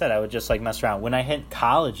 But like I said, I would just like mess around. When I hit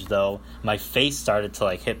college, though, my face started to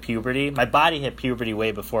like hit puberty. My body hit puberty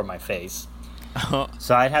way before my face.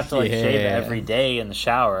 So I'd have to like shave every day in the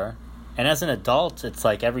shower. And as an adult, it's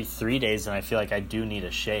like every 3 days, and I feel like I do need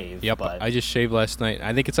a shave. Yep, but I just shaved last night.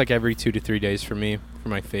 I think it's like every 2 to 3 days for me, for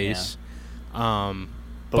my face. Yeah.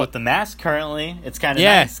 But with the mask currently, it's kind of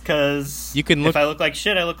nice because if I look like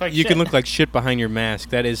shit, I look like shit. You can look like shit behind your mask.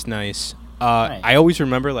 That is nice. Nice. I always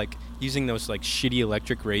remember like using those like shitty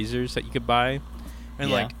electric razors that you could buy,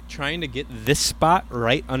 and like trying to get this spot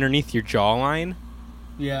right underneath your jawline.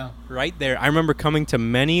 Yeah. Right there. I remember coming to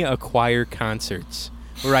many a choir concerts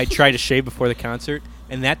where I tried to shave before the concert,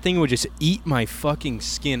 and that thing would just eat my fucking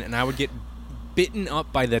skin, and I would get bitten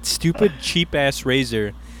up by that stupid cheap-ass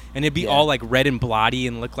razor, and it'd be all, like, red and blotty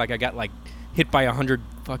and look like I got, like, hit by 100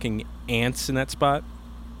 fucking ants in that spot.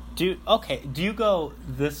 Do you go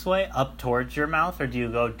this way, up towards your mouth, or do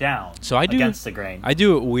you go down against the grain? I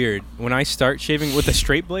do it weird. When I start shaving with a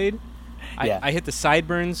straight blade, I hit the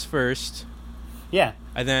sideburns first. Yeah.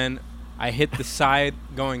 And then I hit the side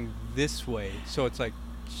going this way, so it's like...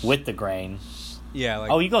 with the grain. Yeah,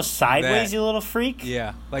 like... oh, you go sideways, you little freak?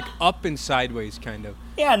 Yeah, like up and sideways, kind of.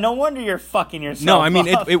 Yeah, no wonder you're fucking yourself. No, I mean,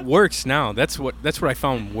 it works now. That's what I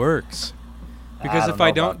found works. Because if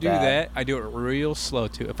I don't do that, I do it real slow,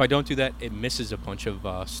 too. If I don't do that, it misses a bunch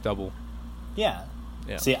of stubble. Yeah.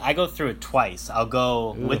 See, I go through it twice. I'll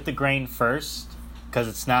go with the grain first, because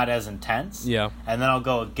it's not as intense. Yeah. And then I'll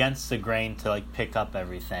go against the grain to, like, pick up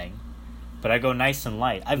everything. But I go nice and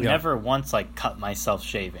light. I've never once, like, cut myself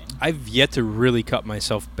shaving. I've yet to really cut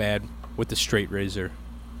myself bad with the straight razor.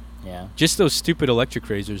 Yeah. Just those stupid electric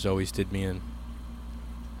razors always did me in.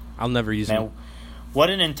 I'll never use them. What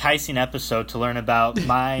an enticing episode to learn about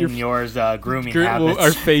mine and yours grooming habits.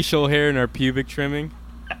 Our facial hair and our pubic trimming.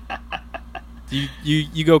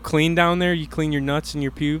 You go clean down there? You clean your nuts and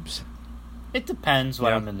your pubes? It depends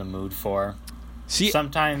what I'm in the mood for.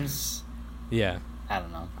 Sometimes... yeah. I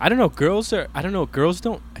don't know. I don't know.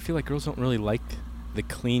 I feel like girls don't really like the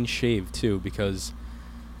clean shave, too, because...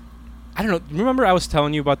 I don't know. Remember I was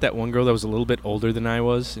telling you about that one girl that was a little bit older than I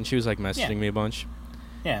was, and she was, like, messaging me a bunch?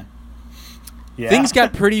 Yeah. Things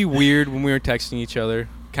got pretty weird when we were texting each other.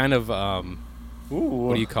 Kind of,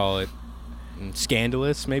 what do you call it?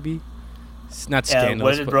 Scandalous, maybe? It's not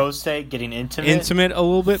scandalous. What did Rose say? Getting intimate? Intimate a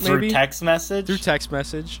little bit, maybe? Through text message? Through text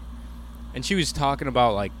message. And she was talking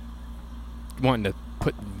about, like, wanting to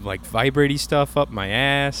put, like, vibrating stuff up my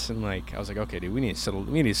ass. And, like, I was like, okay, dude, we need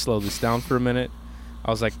to slow this down for a minute.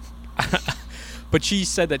 I was like... but she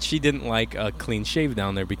said that she didn't like a clean shave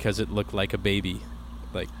down there because it looked like a baby.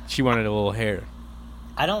 Like, she wanted a little hair.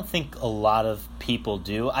 I don't think a lot of people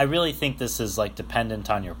do. I really think this is, like, dependent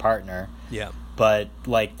on your partner. Yeah. But,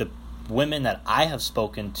 like, the women that I have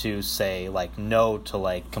spoken to say, like, no to,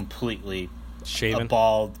 like, completely shaven? A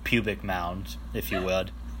bald pubic mound, if you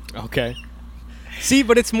would. Okay. See,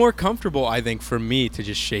 but it's more comfortable, I think, for me to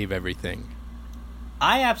just shave everything.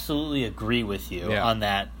 I absolutely agree with you on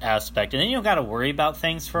that aspect. And then you don't got to worry about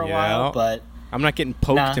things for a while, but... I'm not getting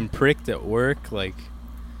poked and pricked at work, like...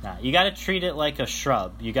 Nah, you got to treat it like a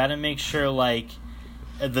shrub. You got to make sure, like,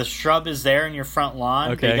 the shrub is there in your front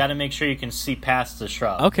lawn, but you got to make sure you can see past the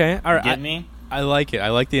shrub. Okay, all right. You get me? I like it. I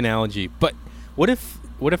like the analogy. But what if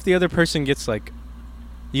the other person gets, like...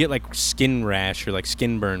 You get, like, skin rash or, like,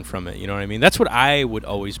 skin burn from it, you know what I mean? That's what I would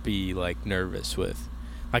always be, like, nervous with.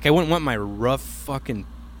 Like, I wouldn't want my rough fucking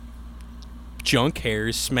junk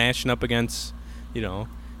hairs smashing up against, you know...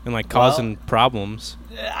 and, like, causing problems.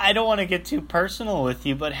 I don't want to get too personal with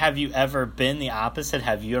you, but have you ever been the opposite?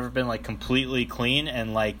 Have you ever been, like, completely clean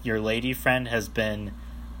and, like, your lady friend has been...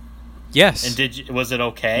 Yes. And was it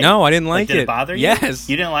okay? No, I didn't like it. Did it bother you? Yes.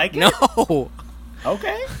 You didn't like it? No.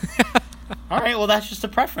 Okay. All right, well, that's just a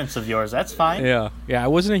preference of yours. That's fine. Yeah. I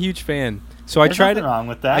wasn't a huge fan. So There's nothing wrong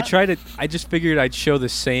with that. I just figured I'd show the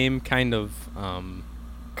same kind of...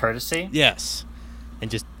 courtesy? Yes. And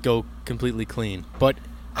just go completely clean. But...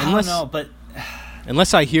 I don't know, but...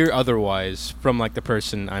 unless I hear otherwise from, like, the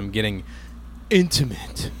person I'm getting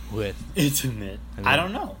intimate with. Intimate. I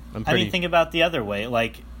don't know. I mean, think about the other way.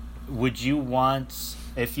 Like, would you want...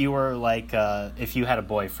 if you were, like, if you had a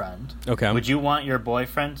boyfriend... Okay. Would you want your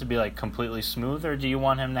boyfriend to be, like, completely smooth, or do you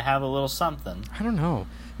want him to have a little something? I don't know.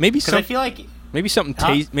 Maybe I feel like... Maybe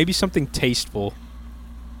something maybe something tasteful.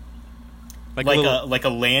 Like a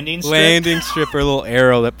landing strip? Landing strip or a little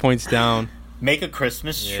arrow that points down. Make a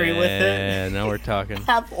Christmas tree with it. Yeah, now we're talking.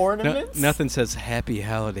 Have ornaments. Nothing says happy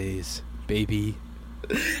holidays, baby.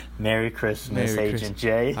 Merry Christmas, Agent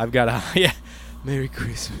J. I've got Merry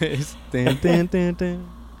Christmas. Dun, dun, dun, dun.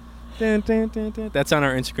 Dun, dun, dun, dun. That's on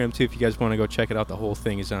our Instagram too. If you guys want to go check it out, the whole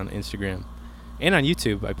thing is on Instagram and on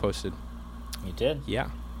YouTube. I posted. You did? Yeah.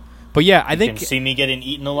 But yeah, I think you can see me getting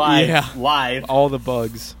eaten alive live. All the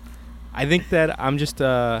bugs. I think that I'm just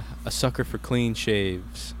a sucker for clean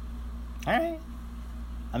shaves. All right.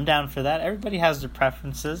 I'm down for that. Everybody has their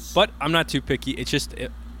preferences. But I'm not too picky. It's just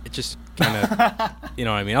it just kind of, you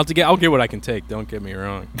know what I mean? I'll get what I can take. Don't get me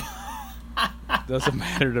wrong. Doesn't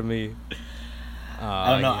matter to me.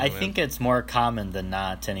 I don't know. I think it's more common than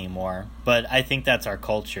not anymore. But I think that's our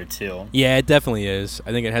culture, too. Yeah, it definitely is.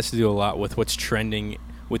 I think it has to do a lot with what's trending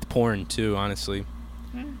with porn, too, honestly.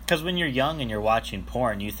 Because when you're young and you're watching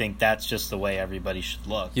porn, you think that's just the way everybody should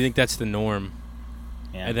look. You think that's the norm.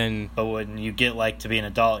 Yeah. And then, but when you get to be an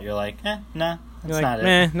adult, you're like, nah, that's not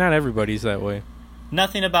it. Not everybody's that way.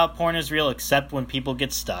 Nothing about porn is real except when people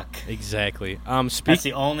get stuck. Exactly. That's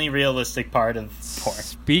the only realistic part of porn.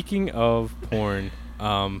 Speaking of porn,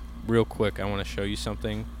 real quick, I want to show you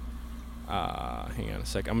something. Hang on a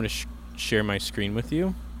sec. I'm going to share my screen with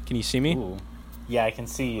you. Can you see me? Ooh. Yeah, I can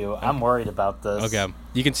see you. I'm worried about this. Okay.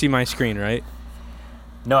 You can see my screen, right?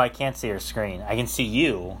 No, I can't see your screen. I can see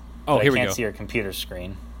you. Oh, here we go. I can't see your computer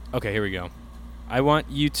screen. Okay, here we go. I want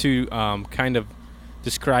you to kind of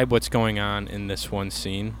describe what's going on in this one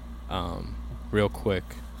scene real quick.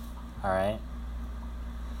 All right.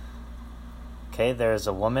 Okay, there's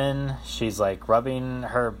a woman. She's like rubbing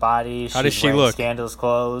her body. How does she look? Scandalous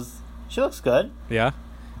clothes. She looks good. Yeah?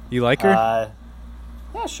 You like her?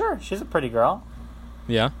 Yeah, sure. She's a pretty girl.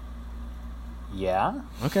 Yeah? Yeah.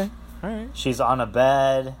 Okay. All right. She's on a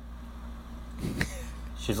bed.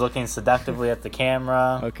 She's looking seductively at the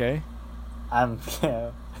camera. Okay.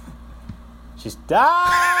 She's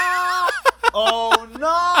oh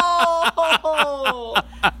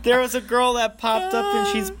no! There was a girl that popped up and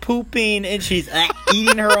she's pooping and she's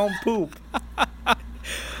eating her own poop.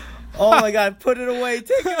 Oh my god! Put it away!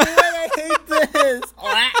 Take it away! I hate this.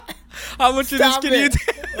 How much of this can you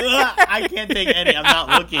take? I can't take any. I'm not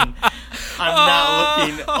looking.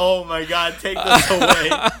 Oh my god! Take this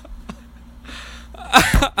away.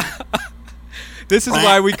 This is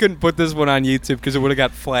why we couldn't put this one on YouTube, because it would have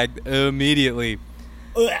got flagged immediately.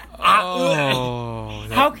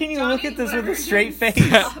 How can you look at this with a straight face?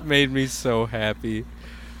 That made me so happy.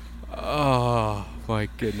 Oh my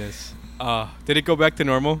goodness. Did it go back to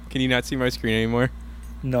normal? Can you not see my screen anymore?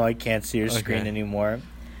 No, I can't see your screen anymore.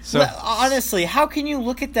 So honestly, how can you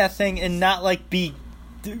look at that thing and not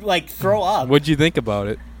throw up? What'd you think about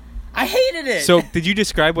it? I hated it. So did you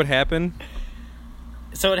describe what happened?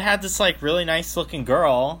 So it had this really nice looking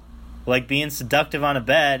girl being seductive on a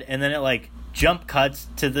bed, and then it jump cuts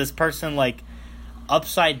to this person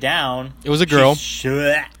upside down. It was a girl. She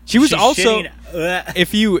was also shitting,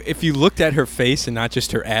 if you looked at her face and not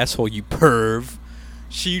just her asshole, you perv,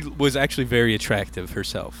 she was actually very attractive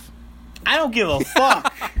herself. I don't give a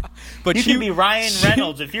fuck. But you can be Ryan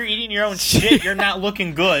Reynolds. If you're eating your own shit, you're not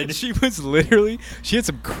looking good. She had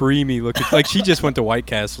some creamy looking, she just went to White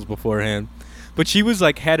Castles beforehand. But she was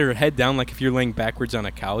had her head down if you're laying backwards on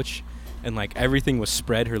a couch, and everything was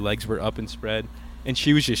spread, her legs were up and spread, and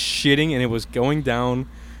she was just shitting, and it was going down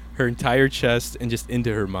her entire chest and just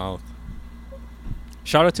into her mouth.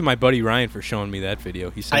 Shout out to my buddy Ryan for showing me that video.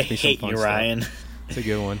 He sent me some fun stuff. I hate you, Ryan. It's a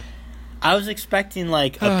good one. I was expecting a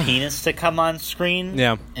penis to come on screen,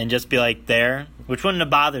 and just be there, which wouldn't have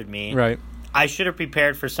bothered me. Right. I should have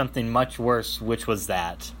prepared for something much worse, which was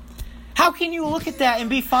that. How can you look at that and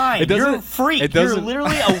be fine? You're a freak. You're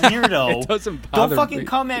literally a weirdo. It doesn't bother me. Don't fucking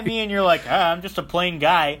come at me and you're I'm just a plain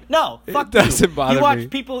guy. No, fuck you. It doesn't bother me. You watch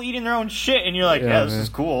people eating their own shit and you're this is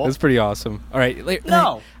cool. It's pretty awesome. All right.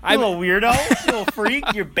 No, you little weirdo. You little freak.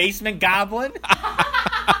 You're basement goblin.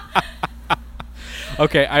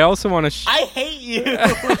 Okay, I also want to... I hate you.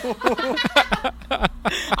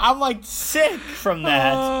 I'm sick from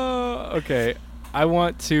that. Okay. I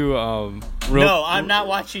want to no, I'm not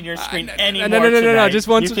watching your screen anymore. No. Just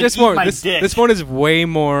more. This one is way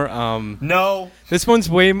more no. This one's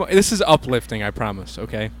way more. This is uplifting, I promise,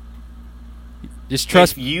 okay? Just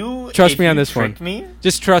trust me on this one.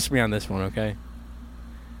 Just trust me on this one, okay?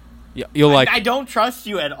 You'll I don't trust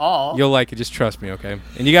you at all. You'll like it. Just trust me, okay?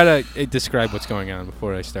 And you gotta describe what's going on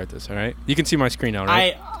before I start this, all right? You can see my screen now,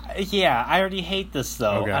 right? I already hate this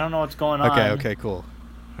though. Okay. I don't know what's going on. Okay, cool.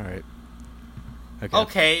 All right.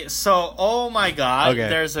 Okay, so oh my god,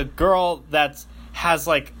 there's a girl that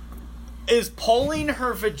is pulling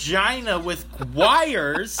her vagina with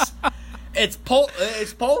wires. It's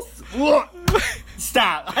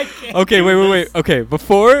Stop. I can't. Okay, wait. Okay,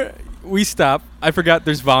 before we stop, I forgot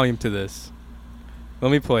there's volume to this.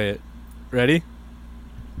 Let me play it. Ready?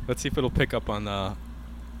 Let's see if it'll pick up on the...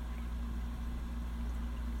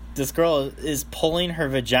 This girl is pulling her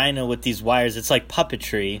vagina with these wires. It's like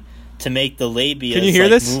puppetry to make the labia Can you hear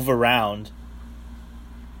this? move around.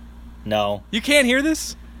 No. You can't hear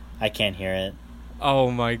this? I can't hear it. Oh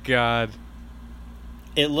my god.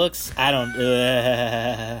 It looks... I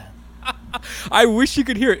don't... I wish you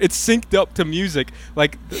could hear it. It's synced up to music.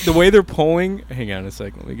 Like, the way they're pulling... Hang on a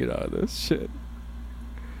second. Let me get out of this shit.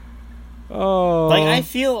 Oh. Like, I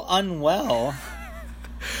feel unwell.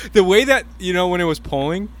 The way that, when it was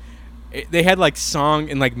pulling, they had, like, song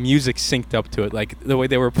and, like, music synced up to it. Like, the way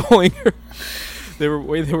they were pulling her... they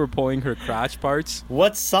were pulling her crotch parts.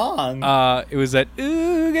 What song? It was that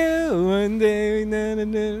ooh girl, one day na, na,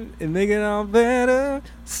 na, and make it all better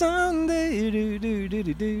someday. Do, do, do,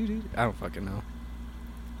 do, do, do. I don't fucking know.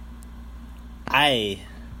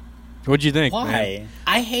 What'd you think? Why? Man?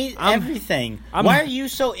 I hate everything. Why are you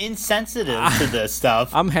so insensitive to this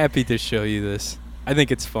stuff? I'm happy to show you this. I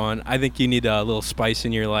think it's fun. I think you need a little spice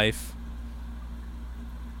in your life.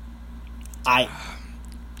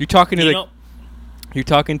 You're talking to You're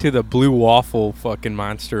talking to the blue waffle fucking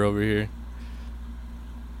monster over here.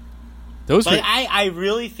 I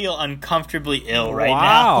really feel uncomfortably ill right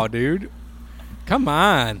now. Wow, dude. Come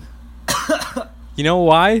on. You know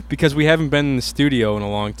why? Because we haven't been in the studio in a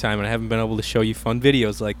long time, and I haven't been able to show you fun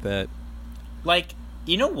videos like that. Like,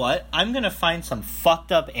 you know what? I'm going to find some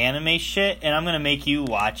fucked up anime shit, and I'm going to make you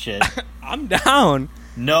watch it. I'm down.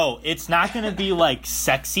 No, it's not going to be, like,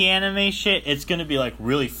 sexy anime shit. It's going to be, like,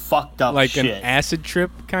 really fucked up shit. Like an acid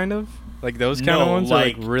trip, kind of? Like those kind of ones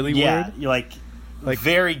like, are, like, really weird? Yeah, like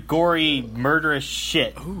very gory, murderous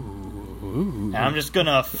shit. Ooh. And I'm just going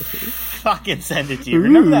to fucking send it to you.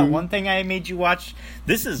 Remember that one thing I made you watch?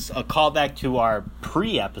 This is a callback to our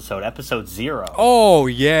pre-episode, episode 0. Oh,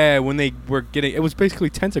 yeah, when they were getting... It was basically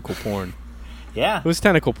tentacle porn. Yeah. It was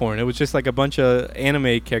tentacle porn. It was just like a bunch of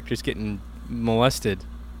anime characters getting... molested.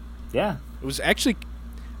 Yeah. It was actually,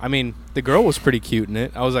 I mean, the girl was pretty cute in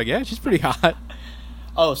it. I was like, yeah, she's pretty hot.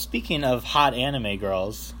 Oh, speaking of hot anime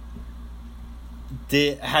girls,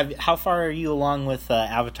 how far are you along with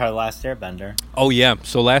Avatar: The Last Airbender? Oh yeah,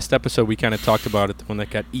 so last episode we kind of talked about it, the one that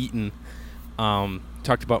got eaten.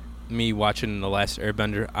 Talked about me watching The Last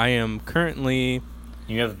Airbender. I am currently...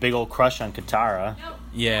 You have a big old crush on Katara.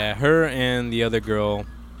 Yeah, her and the other girl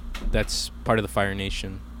that's part of the Fire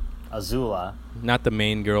Nation. Azula. Not the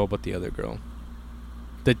main girl, but the other girl.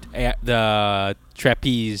 The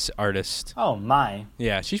trapeze artist. Oh, my.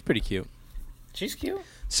 Yeah, she's pretty cute. She's cute?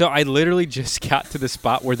 So I literally just got to the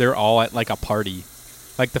spot where they're all at, like, a party.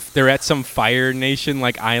 Like, they're at some Fire Nation,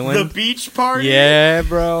 like, island. The beach party? Yeah,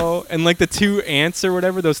 bro. And, like, the two aunts or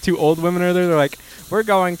whatever, those two old women are there. They're like, we're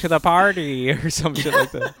going to the party or some shit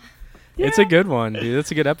like that. Yeah. It's a good one, dude.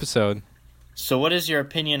 It's a good episode. So what is your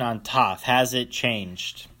opinion on Toph? Has it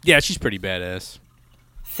changed? Yeah, she's pretty badass.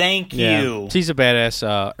 Thank you. She's a badass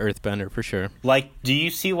earthbender, for sure. Like, do you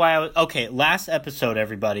see why I was... Okay, last episode,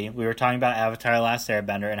 everybody, we were talking about Avatar: The Last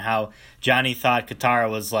Airbender and how Johnny thought Katara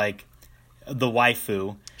was, like, the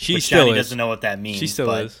waifu. She which still Johnny is. doesn't know what that means. She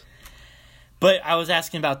still is. But I was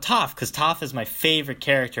asking about Toph, because Toph is my favorite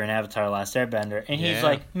character in Avatar: The Last Airbender, and he's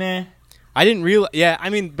like, meh. I didn't realize... Yeah, I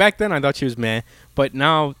mean, back then I thought she was meh, but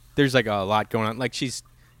now there's, like, a lot going on. Like, she's...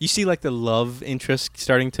 You see, like, the love interest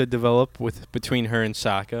starting to develop between her and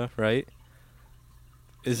Sokka, right?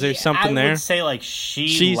 Is there something there? I would say, like,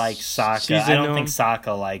 she likes Sokka. I don't think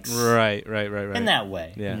Sokka likes... Right. In that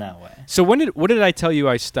way. Yeah. In that way. So what did I tell you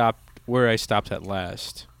where I stopped at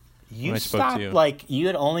last? You stopped, like, you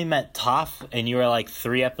had only met Toph, and you were, like,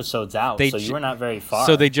 3 episodes out, so you were not very far.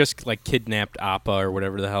 So they just, like, kidnapped Appa or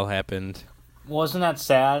whatever the hell happened. Wasn't that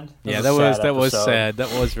sad? Yeah, that was sad. That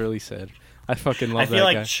was really sad. I fucking love that guy. I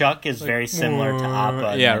feel like Chuck is very similar to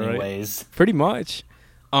Appa in many ways. Pretty much.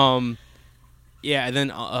 Yeah, and then,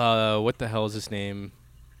 what the hell is his name?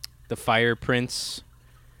 The Fire Prince.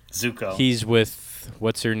 Zuko. He's with,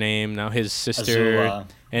 what's her name now? His sister. Azula.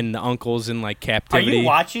 And the uncle's in, like, captivity. Are you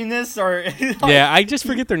watching this? Or Yeah, I just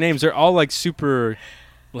forget their names. They're all, like, super,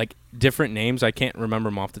 like, different names. I can't remember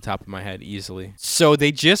them off the top of my head easily. So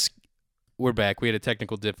they just... We're back. We had a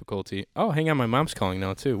technical difficulty. Oh, hang on. My mom's calling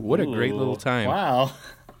now, too. What a great little time. Wow.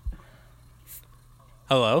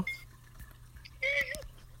 Hello?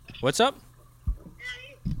 What's up?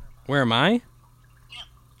 Where am I?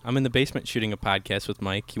 I'm in the basement shooting a podcast with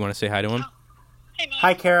Mike. You want to say hi to him? Hey, Mike.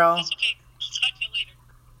 Hi, Carol. That's okay. I'll talk to you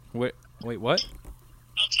later. Wait, what?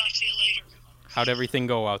 I'll talk to you later. How'd everything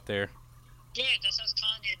go out there? Good. That's what I was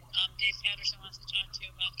calling you. Dave Patterson wants to talk to you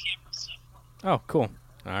about camera stuff. Oh, cool.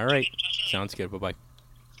 All right. Okay, Sounds good. Bye-bye.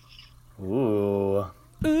 Ooh.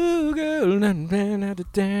 Ooh, girl.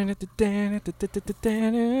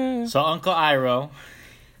 So Uncle Iroh.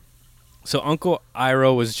 So Uncle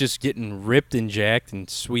Iroh was just getting ripped and jacked and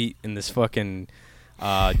sweet in this fucking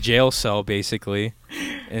jail cell, basically,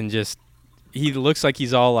 and just he looks like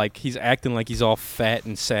he's acting like he's all fat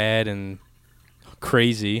and sad and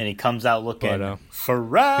crazy. And he comes out looking But,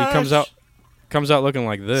 fresh. he comes out looking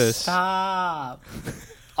like this. Stop.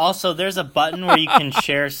 Also, there's a button where you can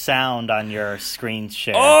share sound on your screen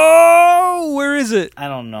share. Oh, where is it? I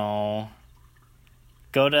don't know.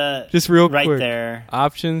 Go to Just real right quick. there.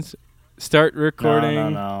 Options. Start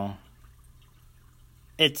recording. No.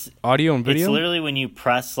 It's Audio and video. It's literally when you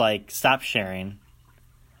press like stop sharing,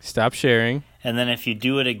 Stop sharing. and then if you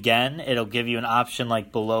do it again, it'll give you an option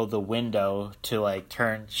like below the window to like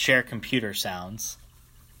share computer sounds.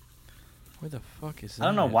 Where the fuck is that? I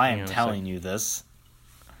don't know why Hang I'm on a telling second. you this.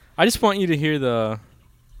 I just want you to hear the.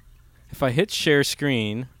 If I hit share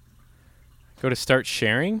screen, go to start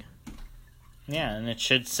sharing. Yeah, and it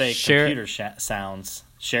should say Share- computer sounds.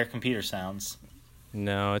 Share computer sounds.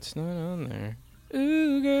 No, it's not on there.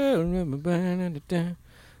 Ooh, girl.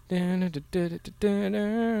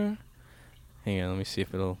 Hang on, let me see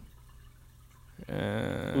if it'll.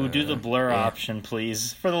 Ooh, do the blur yeah. option,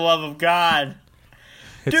 please. For the love of God.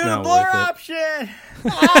 It's Do the not blur worth it.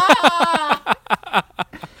 option!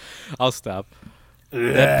 I'll stop.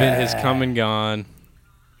 That bit has come and gone.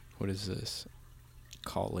 What is this?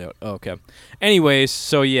 Call layout. Oh, okay. Anyways,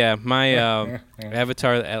 so yeah, my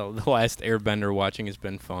Avatar: The Last Airbender watching has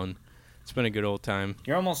been fun. It's been a good old time.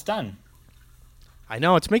 You're almost done. I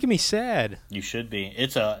know, it's making me sad. You should be.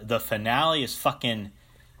 The finale is fucking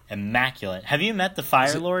immaculate. Have you met the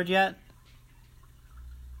Fire Lord yet?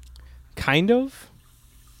 Kind of,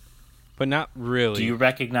 but not really. Do you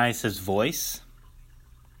recognize his voice?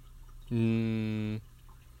 Is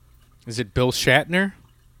it Bill Shatner?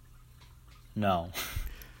 No.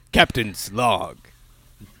 Captain's log.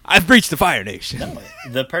 I've breached the Fire Nation.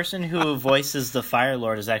 The person who voices the Fire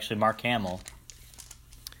Lord is actually Mark Hamill.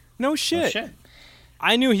 No shit. Oh, shit.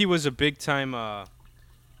 I knew he was a big time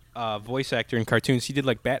voice actor in cartoons. He did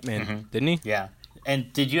like Batman, didn't he? Yeah.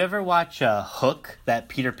 And did you ever watch Hook, that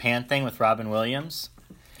Peter Pan thing with Robin Williams?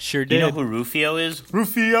 Sure Do you did. know who Rufio is?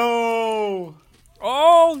 Rufio!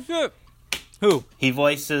 Oh shit. Who? He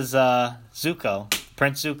voices Zuko,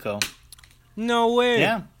 Prince Zuko. No way.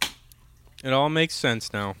 Yeah. It all makes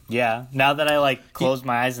sense now. Yeah. Now that I like close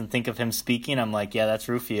my eyes and think of him speaking, I'm like, yeah, that's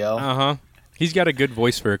Rufio. Uh-huh. He's got a good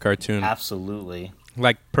voice for a cartoon. Absolutely.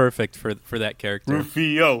 Like perfect for that character.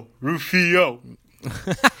 Rufio.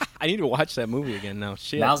 I need to watch that movie again now.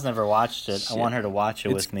 Shit. Mal's never watched it. Shit. I want her to watch it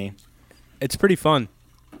with me. It's pretty fun.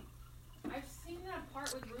 I've seen that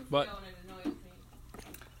part with Rufio But- and it annoys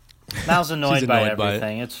me. Mal's annoyed, She's by annoyed by it.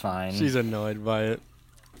 everything. It's fine. She's annoyed by it.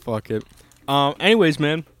 Fuck it. Anyways,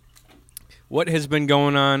 man. What has been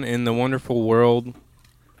going on in the wonderful world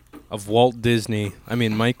of Walt Disney? I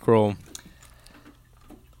mean, Micro.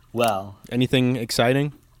 Well, Anything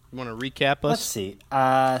exciting? You want to recap let's us? see.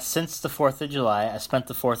 Since the 4th of July, I spent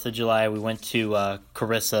the 4th of July, we went to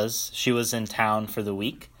Carissa's. She was in town for the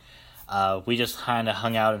week. We just kind of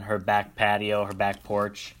hung out in her back patio, her back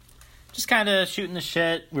porch. Just kind of shooting the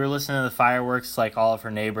shit. We were listening to the fireworks like all of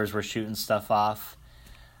her neighbors were shooting stuff off.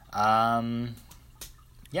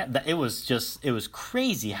 Yeah, it was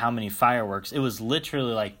crazy how many fireworks. It was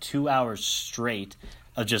literally like 2 hours straight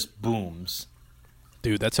of just booms.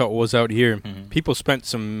 Dude, that's how it was out here. People spent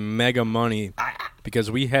some mega money because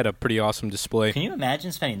we had a pretty awesome display. Can you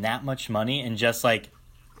imagine spending that much money and just like,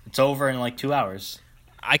 it's over in like 2 hours?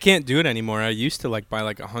 I can't do it anymore. I used to like buy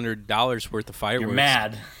like $100 worth of fireworks. You're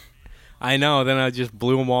mad. I know. Then I just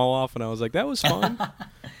blew them all off, and I was like, that was fun. And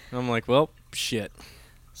I'm like, well, shit.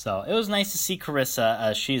 So it was nice to see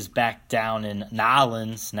Carissa. She's back down in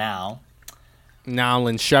Nolans now.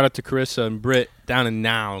 Nowlands. Shout out to Carissa and Britt down in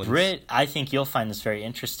Nowlands. Britt, I think you'll find this very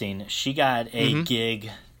interesting. She got a gig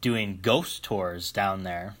doing ghost tours down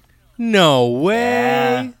there. No way.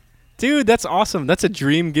 Yeah. Dude, that's awesome. That's a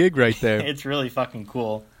dream gig right there. It's really fucking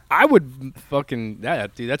cool. I would fucking... Yeah,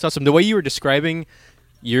 dude, that's awesome. The way you were describing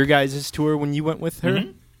your guys' tour when you went with her,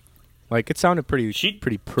 like, it sounded pretty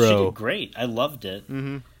pro. She did great. I loved it.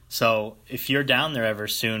 So if you're down there ever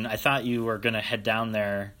soon, I thought you were going to head down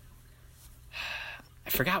there. I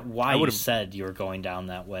forgot why you said you were going down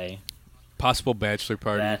that way. Possible bachelor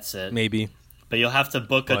party. That's it. Maybe. But you'll have to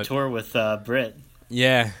book a tour with Britt.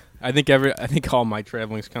 Yeah. I think all my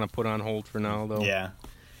traveling's kind of put on hold for now, though. Yeah.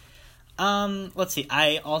 Let's see.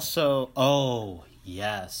 I also... Oh,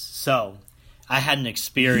 yes. So, I had an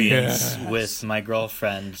experience with my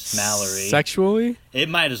girlfriend, Mallory. Sexually? It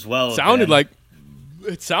might as well have Sounded been. like...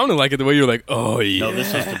 It sounded like it the way you were like, oh, yeah. No,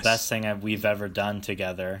 this was the best thing we've ever done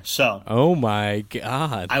together. So, oh my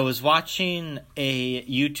God. I was watching a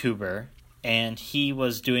YouTuber, and he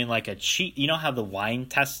was doing like a cheese. You know how the wine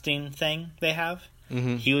testing thing they have?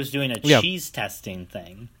 Mm-hmm. He was doing a cheese testing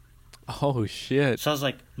thing. Oh, shit. So I was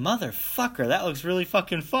like, motherfucker, that looks really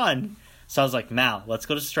fucking fun. So I was like, Mal, let's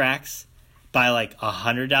go to Strax, buy like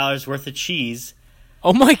 $100 worth of cheese.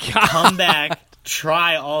 Oh my God. Come back,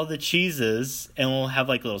 try all the cheeses, and we'll have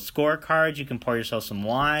like little scorecards. You can pour yourself some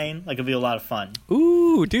wine. Like, it'll be a lot of fun.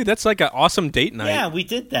 Ooh, dude, that's like an awesome date night. Yeah, we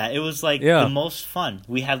did that. It was like the most fun.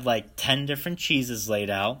 We had like 10 different cheeses laid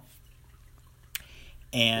out.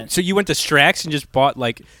 And so you went to Strax and just bought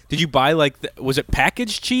like, did you buy like, was it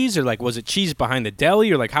packaged cheese or like was it cheese behind the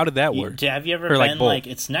deli or like how did that work? Have you ever or been like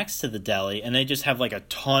it's next to the deli and they just have like a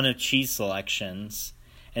ton of cheese selections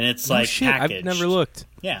and it's like packaged. I've never looked.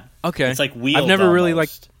 Yeah. Okay. It's like wheeled I've never almost. really like.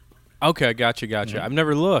 Okay, gotcha. Mm-hmm. I've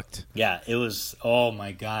never looked. Yeah, it was. Oh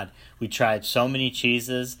my God, we tried so many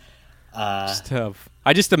cheeses. It's tough.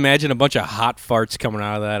 I just imagine a bunch of hot farts coming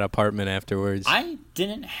out of that apartment afterwards. I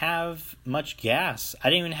didn't have much gas. I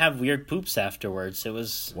didn't even have weird poops afterwards. It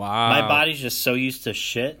was wow. My body's just so used to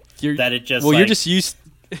shit that it just. Well, you're just used.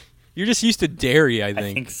 You're just used to dairy. I think.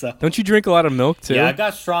 I think so. Don't you drink a lot of milk too? Yeah, I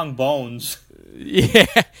got strong bones. Yeah,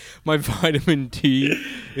 my vitamin D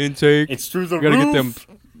intake. It's through the roof.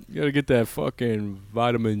 Gotta get that fucking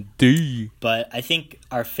vitamin D. But I think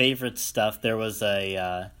our favorite stuff, there was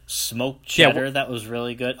a smoked cheddar that was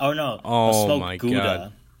really good. Oh, no. A smoked Gouda.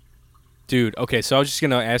 God. Dude, okay, so I was just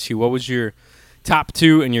going to ask you, what was your top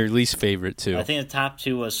two and your least favorite two? I think the top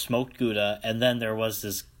two was smoked Gouda, and then there was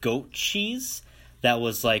this goat cheese that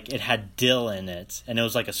was like, it had dill in it, and it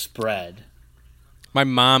was like a spread. My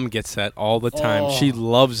mom gets that all the time. Oh, she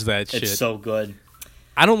loves that shit. It's so good.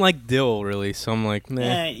 I don't like dill, really, so I'm like,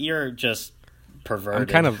 nah. You're just perverted. I'm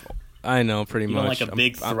kind of, I know, pretty much. You don't like a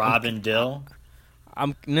big throbbing dill?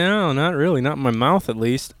 No, not really. Not in my mouth, at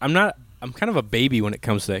least. I'm kind of a baby when it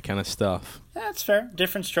comes to that kind of stuff. That's fair.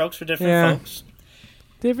 Different strokes for different folks.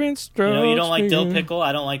 Different strokes. You don't like dill pickle.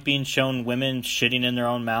 I don't like being shown women shitting in their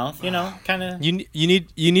own mouth. You know, kind of.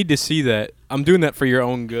 You need to see that. I'm doing that for your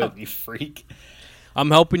own good. Oh, you freak.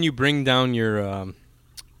 I'm helping you bring down your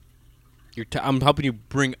I'm helping you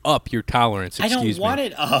bring up your tolerance. I don't want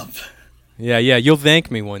it up. Yeah, you'll thank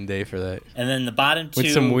me one day for that. And then the bottom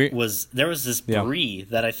two was there was this brie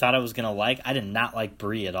that I thought I was gonna like. I did not like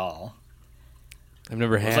brie at all. I've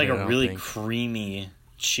never had it. It was like a really creamy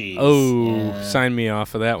cheese. Oh, sign me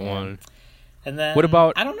off of that one. And then what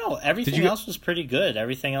about? I don't know. Everything else was pretty good.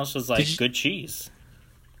 Everything else was like good cheese.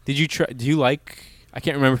 Did you try? Do you like? I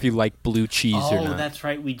can't remember if you like blue cheese or not. Oh, that's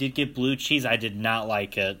right. We did get blue cheese. I did not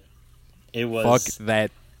like it. It was fuck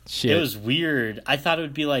that shit. It was weird. I thought it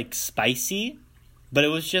would be like spicy, but it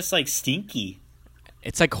was just like stinky.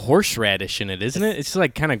 It's like horseradish in it, isn't it? It's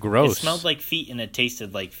like kind of gross. It smelled like feet and it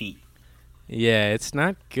tasted like feet. Yeah, it's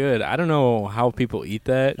not good. I don't know how people eat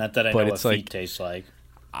that. Not that I know what feet tastes like.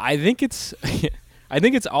 I think it's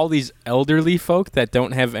all these elderly folk that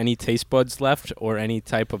don't have any taste buds left or any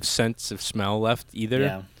type of sense of smell left either.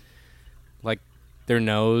 Yeah. Like their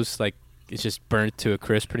nose, like it's just burnt to a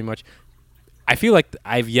crisp pretty much. I feel like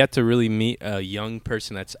I've yet to really meet a young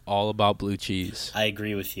person that's all about blue cheese. I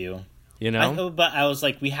agree with you. You know? But I was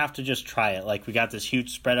like, we have to just try it. Like, we got this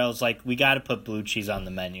huge spread. I was like, we got to put blue cheese on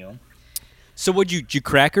the menu. So did you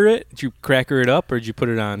cracker it? Did you cracker it up or did you put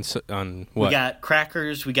it on what? We got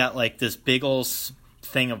crackers. We got like this big old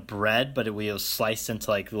thing of bread, but we was sliced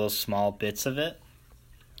into like little small bits of it.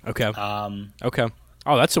 Okay. Okay.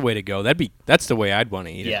 Oh, that's the way to go. That's the way I'd want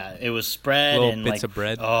to eat it. Yeah, it was spread little and bits of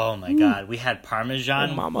bread. Oh my God, we had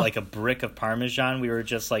Parmesan, like a brick of Parmesan. We were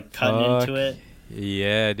just like cutting into it.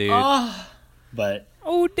 Yeah, dude. But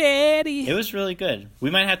Daddy, it was really good. We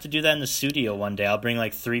might have to do that in the studio one day. I'll bring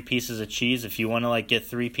like 3 pieces of cheese if you want to like get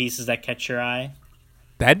 3 pieces that catch your eye.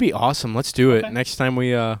 That'd be awesome. Let's do it next time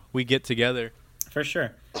we get together. For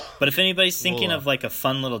sure. But if anybody's thinking of like a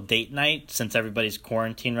fun little date night, since everybody's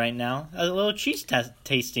quarantined right now, a little cheese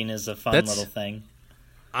tasting is a fun little thing.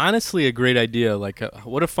 Honestly, a great idea. Like,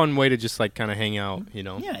 what a fun way to just like kind of hang out, you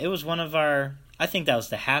know? Yeah, it was one of our. I think that was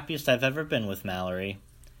the happiest I've ever been with Mallory.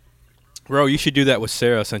 Bro, you should do that with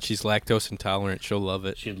Sarah since she's lactose intolerant. She'll love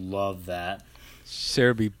it. She'd love that.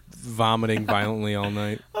 Sarah be vomiting violently all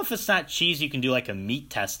night. Well, if it's not cheese, you can do like a meat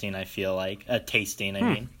testing. I feel like tasting. I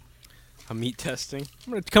mean. A meat testing?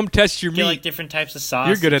 I'm going to come test your meat. Get like different types of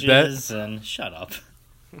sausages. You're good at that. And shut up.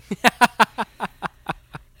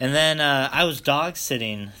 And then I was dog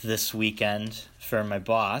sitting this weekend for my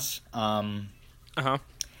boss.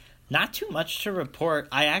 Not too much to report.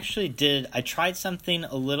 I tried something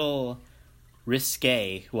a little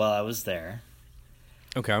risque while I was there.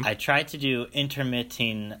 Okay. I tried to do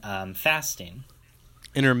intermittent fasting.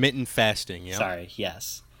 Intermittent fasting, yeah. Sorry,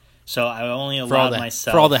 yes. So I only For all allowed the-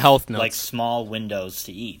 myself for all the health nuts. like small windows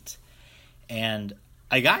to eat. And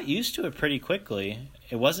I got used to it pretty quickly.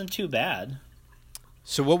 It wasn't too bad.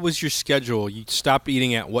 So what was your schedule? You stopped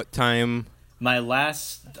eating at what time? My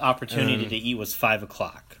last opportunity to eat was 5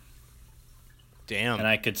 o'clock. Damn. And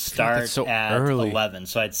I could that's start so at early. 11.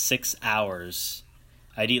 So I had 6 hours.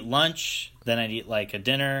 I'd eat lunch, then I'd eat like a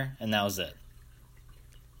dinner, and that was it.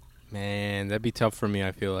 Man, that'd be tough for me,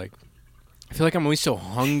 I feel like. I'm always so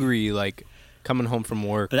hungry, like, coming home from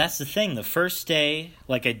work. But that's the thing. The first day,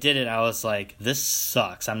 like I did it, I was like, this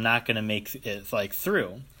sucks. I'm not going to make it like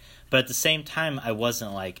through. But at the same time, I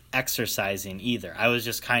wasn't like exercising either. I was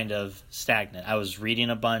just kind of stagnant. I was reading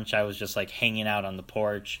a bunch. I was just like hanging out on the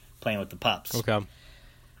porch, playing with the pups. Okay.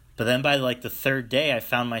 But then by like the third day, I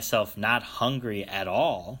found myself not hungry at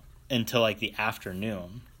all until like the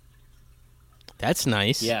afternoon. That's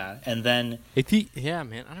nice. Yeah, and then yeah,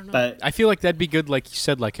 man, I don't know. But- I feel like that'd be good, like you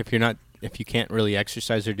said, like if you can't really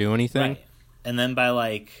exercise or do anything. right. And then by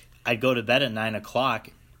like I'd go to bed at 9 o'clock,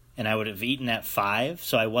 and I would have eaten at 5,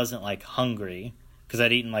 so I wasn't like hungry because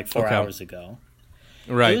I'd eaten like 4 Okay. hours ago.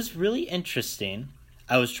 Right. It was really interesting.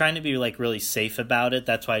 I was trying to be like really safe about it.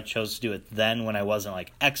 That's why I chose to do it then when I wasn't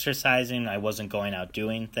like exercising. I wasn't going out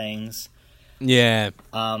doing things. Yeah.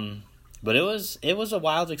 But it was a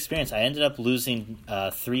wild experience. I ended up losing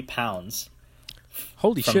 3 pounds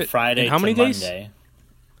Holy from shit. Friday In how to many days? Monday.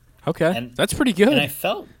 Okay. And- That's pretty good. And I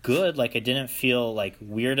felt good. Like I didn't feel like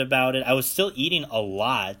weird about it. I was still eating a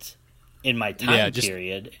lot in my time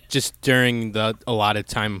period. Just during the allotted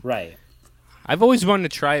time. Right. I've always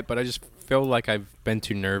wanted to try it, but I just feel like I've been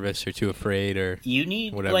too nervous or too afraid or You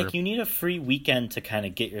need whatever. you need a free weekend to kind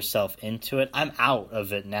of get yourself into it. I'm out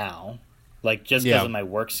of it now. Like just because Yeah. of my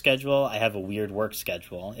work schedule, I have a weird work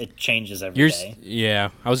schedule. It changes every day. Yeah.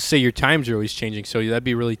 I was to say your times are always changing, so that'd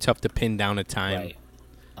be really tough to pin down a time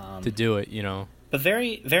Right. to do it, you know. But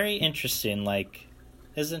very, very interesting. Like,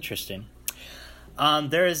 it's interesting.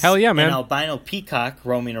 There's Hell yeah, man. an albino peacock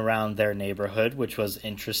roaming around their neighborhood, which was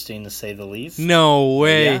interesting to say the least. No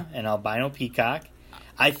way. Yeah, an albino peacock.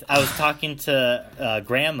 I was talking to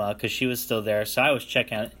Grandma because she was still there, so I was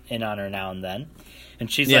checking in on her now and then.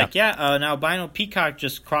 And she's Yeah. like, yeah, an albino peacock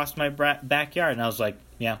just crossed my backyard. And I was like,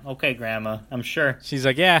 yeah, okay, Grandma, I'm sure. She's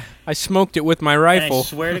like, yeah, I smoked it with my And rifle. I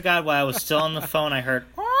swear to God, while I was still on the phone, I heard,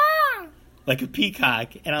 "Ah," like a peacock.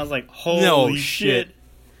 And I was like, holy No shit.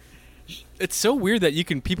 It's so weird that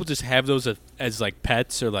people just have those as like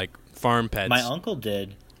pets or like farm pets. My uncle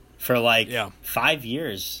did for like Yeah. 5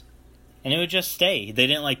 years. And it would just stay. They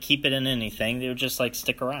didn't like keep it in anything. They would just like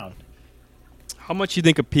stick around. How much you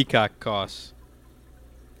think a peacock costs?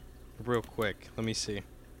 Real quick, let me see.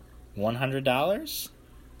 $100?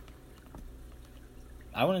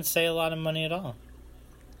 I wouldn't say a lot of money at all.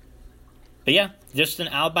 But yeah, just an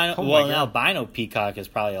albino. Oh my well, an God. albino peacock is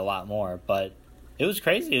probably a lot more, but it was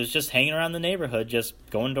crazy. It was just hanging around the neighborhood, just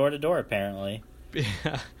going door to door. Apparently,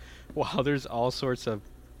 Yeah. Wow, there's all sorts of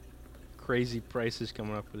crazy prices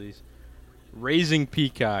coming up for these. Raising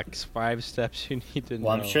peacocks, 5 steps you need to know.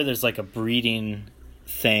 well, I'm sure there's like a breeding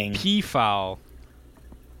thing. Peafowl.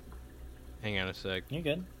 Hang on a sec. You're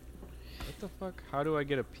good. What the fuck? How do I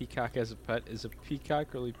get a peacock as a pet? Is a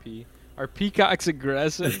peacock really pee? Are peacocks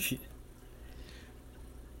aggressive?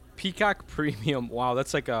 Peacock Premium. Wow,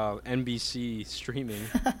 that's like a NBC streaming.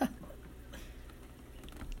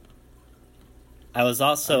 I was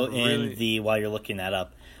also I'm really- in the while you're looking that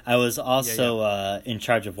up. I was also in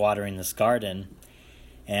charge of watering this garden,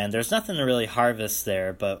 and there's nothing to really harvest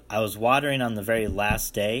there. But I was watering on the very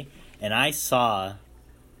last day, and I saw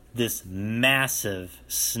this massive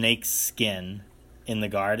snake skin in the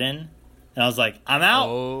garden, and I was like, "I'm out."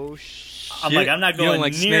 Oh shit! I'm like, "I'm not You don't going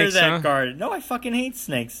like near snakes, that huh? garden." No, I fucking hate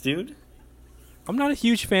snakes, dude. I'm not a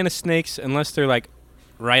huge fan of snakes unless they're like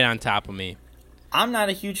right on top of me. I'm not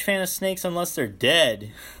a huge fan of snakes unless they're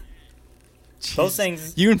dead. Those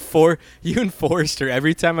things. You and Forrester.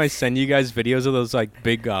 Every time I send you guys videos of those like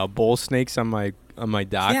big bull snakes on my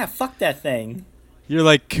dock, Yeah, fuck that thing. you're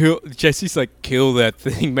like, kill. Jesse's like, kill that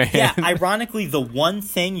thing, man. Yeah, ironically, the one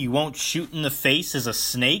thing you won't shoot in the face is a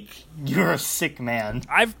snake. You're a sick man.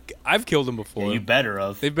 I've killed them before. Yeah, you better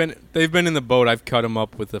have. They've been in the boat. I've cut them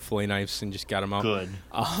up with the fillet knives and just got them out. Good.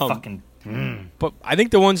 Um, Fucking. But I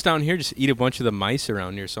think the ones down here just eat a bunch of the mice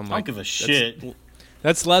around here. So I'm I like, don't give a shit.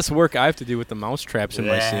 That's less work I have to do with the mouse traps in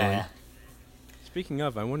my Yeah. ceiling. Speaking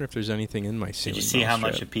of, I wonder if there's anything in my ceiling. Did you see how mouse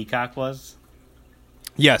much a trap. peacock was?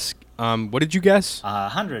 Yes. What did you guess?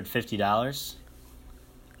 $150.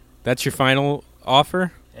 That's your final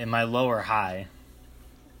offer? In my lower high.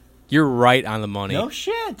 You're right on the money. No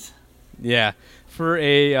shit. Yeah. For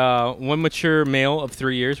a one mature male of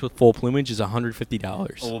 3 years with full plumage is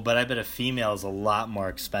 $150. Oh, but I bet a female is a lot more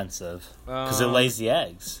expensive because it lays the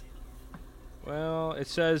eggs. Well, it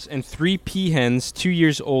says, and 3 peahens, 2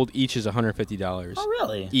 years old, each is $150. Oh,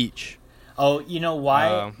 really? Each. Oh, you know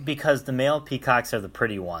why? Because the male peacocks are the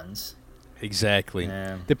pretty ones. Exactly.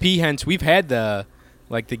 Yeah. The peahens, we've had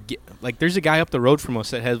there's a guy up the road from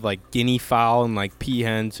us that has like guinea fowl and like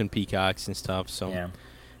peahens and peacocks and stuff. So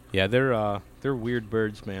yeah, they're weird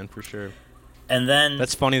birds, man, for sure. And then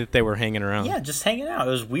that's funny that they were hanging around. Yeah, just hanging out.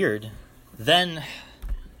 It was weird. Then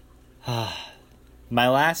my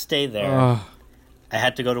last day there, I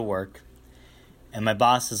had to go to work, and my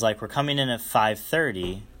boss is like, "We're coming in at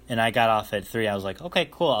 5:30," and I got off at 3. I was like, "Okay,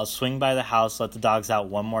 cool. I'll swing by the house, let the dogs out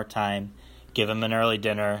one more time, give them an early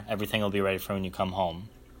dinner. Everything will be ready for when you come home."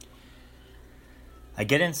 I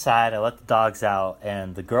get inside, I let the dogs out,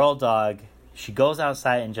 and the girl dog, she goes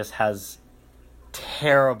outside and just has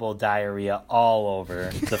terrible diarrhea all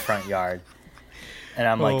over the front yard. And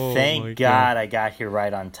I'm like, thank God I got here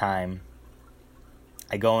right on time.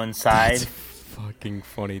 I go inside. That's fucking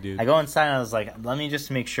funny, dude. I go inside and I was like, let me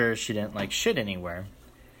just make sure she didn't like shit anywhere.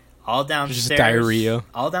 All downstairs. Just diarrhea.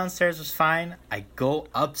 All downstairs was fine. I go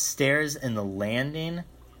upstairs in the landing.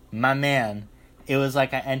 My man, it was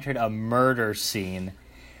like I entered a murder scene.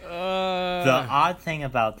 The odd thing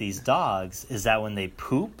about these dogs is that when they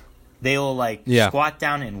poop, they will like squat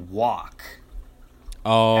down and walk.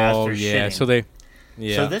 Oh, yeah. Shitting. So they...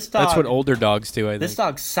 Yeah, so this dog, that's what older dogs do, I think. This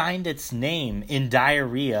dog signed its name in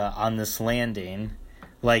diarrhea on this landing.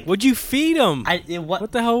 Like, what'd you feed them?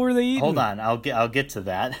 What the hell were they eating? Hold on, I'll get to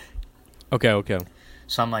that. Okay.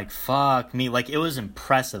 So I'm like, fuck me. Like, it was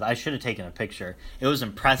impressive. I should have taken a picture. It was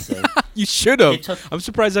impressive. You should have. I'm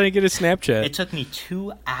surprised I didn't get a Snapchat. It took me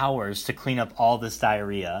 2 hours to clean up all this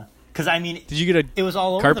diarrhea. Because, I mean, did you get it was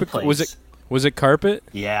all carpet, over the place. Was it carpet?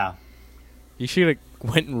 Yeah. You should have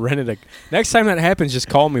went and rented a... Next time that happens, just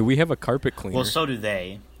call me. We have a carpet cleaner. Well, so do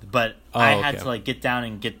they. But I had to, like, get down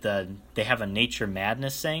and get they have a Nature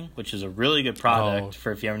Madness thing, which is a really good product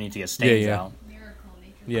for if you ever need to get stains out.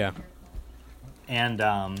 Yeah. And,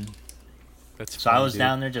 that's so funny, I was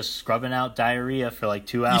down there just scrubbing out diarrhea for, like,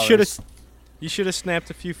 2 hours. You should have snapped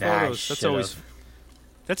a few photos.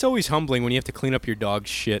 That's always humbling when you have to clean up your dog's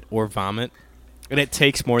shit or vomit, and it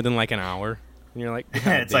takes more than, like, an hour. And you're like,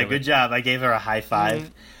 it's like, good job. I gave her a high five.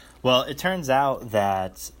 Mm-hmm. Well, it turns out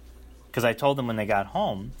that, because I told them when they got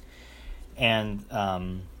home, and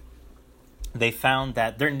they found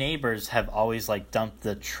that their neighbors have always, like, dumped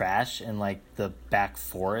the trash in, like, the back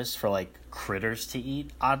forest for, like, critters to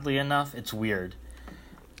eat. Oddly enough, it's weird.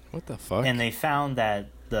 What the fuck? And they found that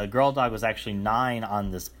the girl dog was actually gnawing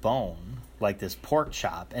on this bone, like this pork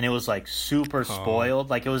chop, and it was, like, super spoiled.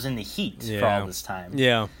 Like, it was in the heat for all this time.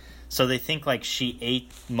 Yeah. So they think, like, she ate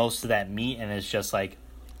most of that meat and is just, like...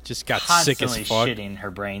 Just got sick as fuck. Constantly shitting her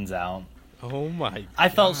brains out. Oh, my God. I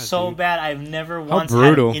felt so bad. I've never once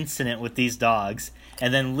had an incident with these dogs.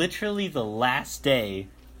 And then literally the last day,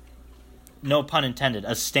 no pun intended,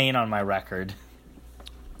 a stain on my record.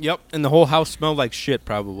 Yep, and the whole house smelled like shit,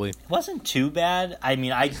 probably. Wasn't too bad. I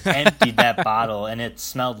mean, I emptied that bottle, and it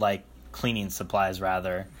smelled like cleaning supplies,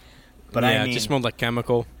 rather. But I mean... it just smelled like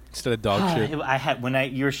chemical. Instead of dog shit. I had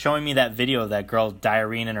you were showing me that video of that girl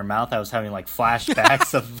diarrheaing in her mouth. I was having like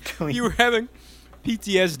flashbacks of clean. You were having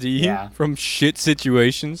PTSD from shit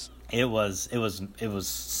situations. It was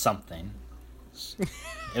something.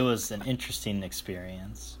 It was an interesting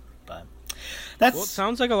experience, but it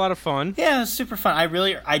sounds like a lot of fun. Yeah, it was super fun.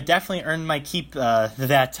 I definitely earned my keep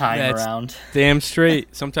that time around. Damn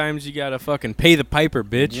straight. Sometimes you gotta fucking pay the piper,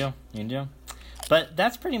 bitch. You do. But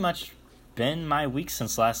that's pretty much been my week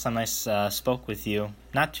since last time I spoke with you.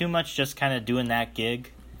 Not too much, just kind of doing that gig.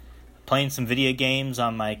 Playing some video games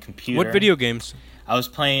on my computer. What video games? I was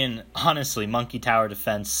playing, honestly, Monkey Tower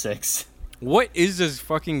Defense 6. What is this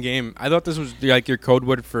fucking game? I thought this was like your code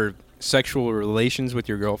word for sexual relations with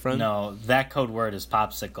your girlfriend. No, that code word is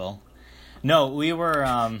popsicle. No, we were...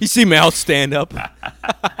 You see Mal stand up.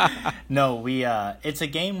 No, it's a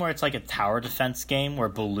game where it's like a tower defense game where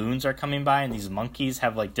balloons are coming by and these monkeys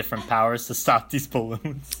have like different powers to stop these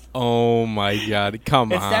balloons. Oh my God,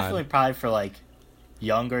 come on. It's definitely probably for like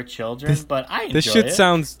younger children, but I enjoy it. This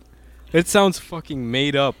shit sounds fucking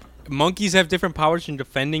made up. Monkeys have different powers in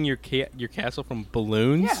defending your castle from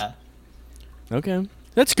balloons? Yeah. Okay.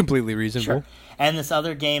 That's completely reasonable. Sure. And this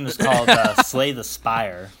other game is called Slay the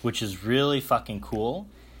Spire, which is really fucking cool.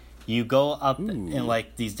 You go up in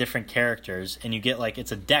like these different characters, and you get like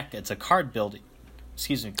it's a deck. It's a card building.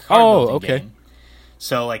 Card building game.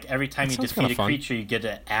 So like every time you defeat a creature, you get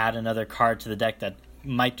to add another card to the deck that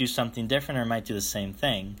might do something different or might do the same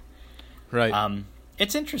thing. Right.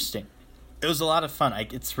 It's interesting. It was a lot of fun.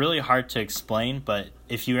 It's really hard to explain, but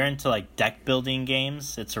if you're into like deck building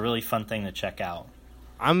games, it's a really fun thing to check out.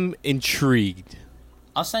 I'm intrigued.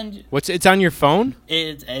 I'll send you. It's on your phone?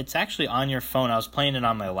 It's actually on your phone. I was playing it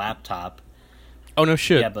on my laptop. Oh no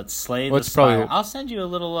shit. Yeah, but Slay the Spire. I'll send you a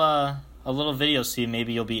little video, so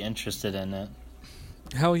maybe you'll be interested in it.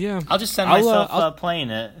 Hell yeah. I'll just send myself playing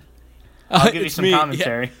it. I'll give you some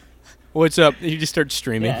commentary. Yeah. What's up? You just start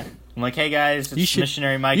streaming. Yeah. I'm like, hey guys, it's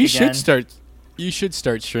Missionary Mike again. You should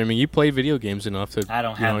start streaming. You play video games enough to. I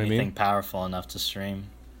don't have anything powerful enough to stream.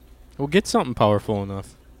 Well, get something powerful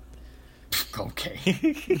enough. Okay.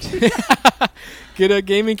 Get a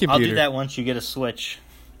gaming computer. I'll do that once you get a Switch.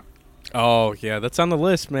 Oh yeah, that's on the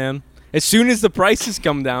list, man. As soon as the prices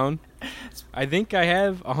come down, I think I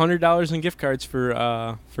have $100 in gift cards for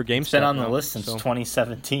GameStop. It's been on the list since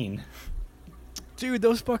 2017. Dude,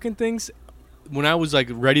 those fucking things. When I was like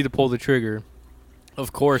ready to pull the trigger,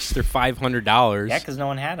 of course they're $500. Yeah, because no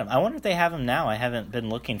one had them. I wonder if they have them now. I haven't been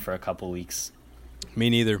looking for a couple weeks. Me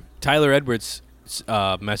neither. Tyler Edwards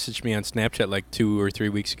messaged me on Snapchat like 2 or 3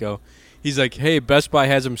 weeks ago. He's like, "Hey, Best Buy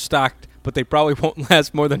has them stocked, but they probably won't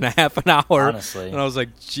last more than a half an hour." Honestly. And I was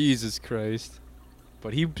like, Jesus Christ.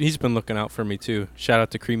 But he's been looking out for me too. Shout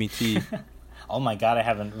out to Creamy Tea. Oh my God, I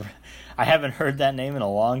haven't heard that name in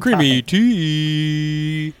a long time. Creamy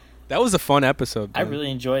Tea. That was a fun episode. I really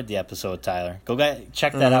enjoyed the episode with Tyler.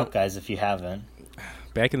 Check that out, guys, if you haven't.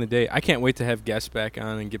 Back in the day. I can't wait to have guests back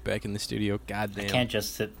on and get back in the studio. God damn. I can't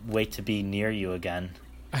just wait to be near you again.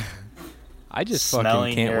 I just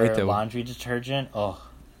Smelling fucking can't wait to laundry detergent. Oh.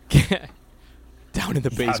 Down in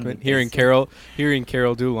the basement, hearing Carol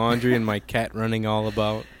do laundry and my cat running all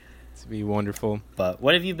about. It's be wonderful. But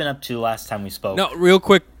what have you been up to last time we spoke? No, real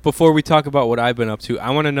quick before we talk about what I've been up to, I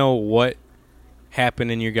want to know what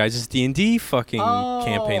happened in your guys' D&D fucking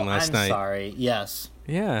campaign last night. I'm sorry. Yes.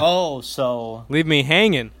 Yeah. Oh, so leave me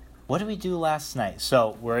hanging. What did we do last night?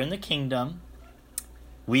 So we're in the kingdom.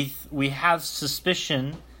 We have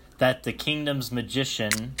suspicion that the kingdom's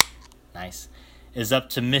magician, is up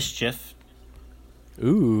to mischief.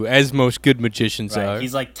 Ooh, as most good magicians are.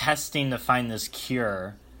 He's like testing to find this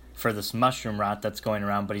cure for this mushroom rot that's going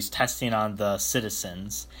around, but he's testing on the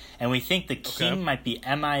citizens. And we think the king might be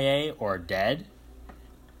MIA or dead.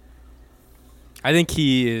 I think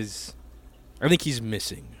he's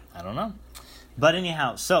missing. I don't know. But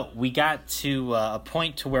anyhow, so we got to a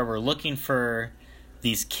point to where we're looking for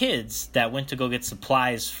these kids that went to go get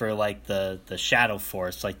supplies for like the shadow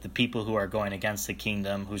force, like the people who are going against the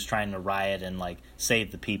kingdom, who's trying to riot and like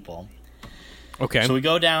save the people. Okay. So we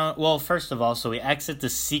go down. Well, first of all, so we exit the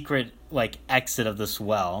secret like exit of this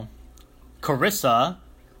well. Carissa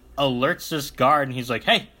alerts this guard, and he's like,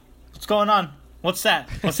 "Hey, what's going on? What's that?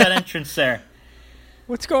 What's that entrance there?"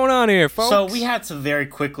 What's going on here, folks? So we had to very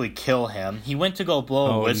quickly kill him. He went to go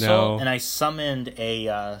blow a whistle, and I summoned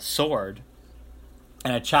a sword.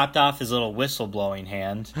 And I chopped off his little whistle-blowing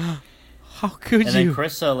hand. How could you? And then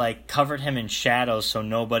Carissa, like, covered him in shadows so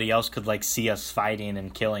nobody else could, like, see us fighting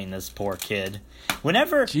and killing this poor kid.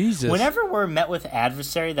 Whenever we're met with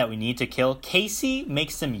adversary that we need to kill, Casey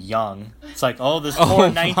makes them young. It's like, oh, this poor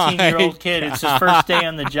 19-year-old kid, it's his first day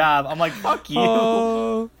on the job. I'm like, fuck you.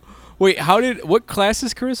 Oh. Wait, what class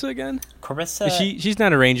is Carissa again? Carissa... She's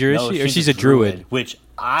not a ranger, is she? Or she's a druid? Which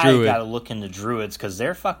I gotta look into druids, because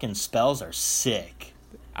their fucking spells are sick.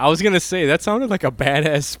 I was gonna say, that sounded like a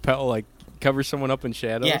badass spell, like cover someone up in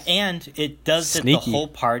shadows. Yeah, and it does it the whole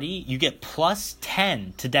party. You get plus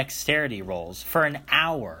 10 to dexterity rolls for an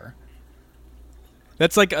hour.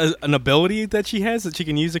 That's like an ability that she has that she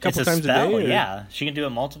can use a couple times a day? Or? Yeah, she can do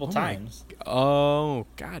it multiple times. Oh,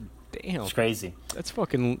 god damn. It's crazy.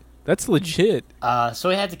 That's legit. So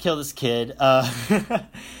we had to kill this kid.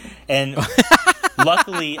 And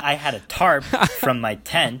luckily I had a tarp from my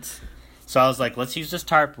tent. So I was like, let's use this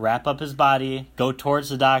tarp, wrap up his body, go towards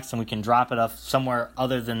the docks, and we can drop it off somewhere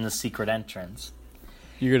other than the secret entrance.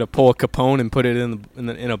 You're gonna pull a Capone and put it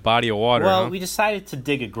in a body of water. Well, huh? we decided to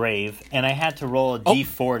dig a grave, and I had to roll a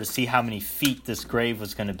D4 to see how many feet this grave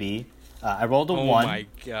was going to be. I rolled a 1. Oh my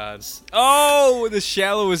god! Oh, the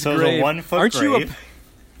shallowest grave. So it was a 1-foot grave.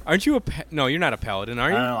 Aren't you no, you're not a paladin,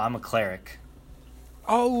 are you? No, I'm a cleric.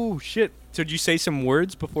 Oh shit! So did you say some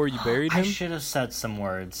words before you buried him? I should have said some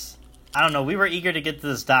words. I don't know. We were eager to get to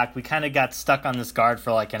this dock. We kind of got stuck on this guard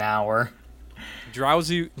for like an hour.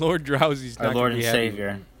 Lord Drowsy's not our Lord and happy.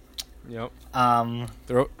 Savior. Yep. Um,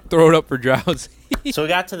 Throw it up for Drowsy. so we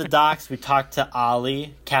got to the docks. We talked to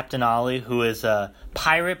Ollie, Captain Ollie, who is a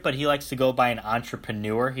pirate, but he likes to go by an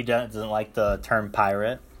entrepreneur. He doesn't like the term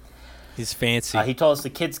pirate. He's fancy. He told us the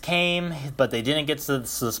kids came, but they didn't get to the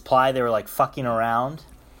supply. They were like fucking around,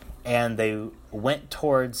 and they went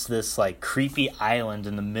towards this like creepy island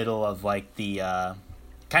in the middle of like the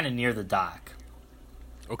kind of near the dock.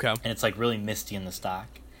 Okay. And it's like really misty in the dock.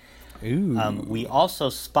 Ooh. We also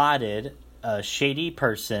spotted a shady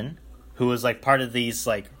person who was like part of these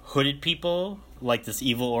like hooded people, like this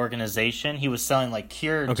evil organization. He was selling like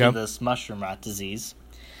cure to this mushroom rot disease.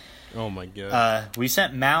 Oh my god. We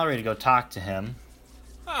sent Mallory to go talk to him.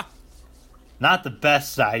 Not the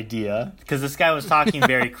best idea, because this guy was talking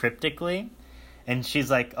very cryptically. And she's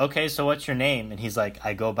like, okay, so what's your name? And he's like,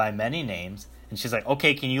 I go by many names. And she's like,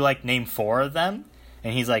 okay, can you like name 4 of them?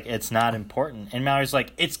 And he's like, it's not important. And Mallory's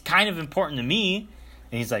like, it's kind of important to me.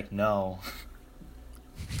 And he's like, no.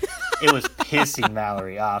 It was pissing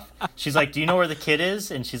Mallory off. She's like, do you know where the kid is?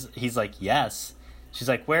 And he's like, yes. She's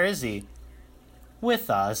like, where is he? With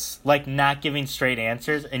us. Like, not giving straight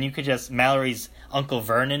answers. And you could just, Mallory's Uncle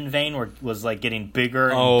Vernon vein was like getting bigger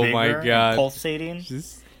and bigger. My god. And pulsating.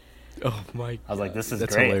 Oh my god. I was like, this is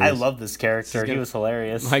That's great. hilarious. I love this character. He was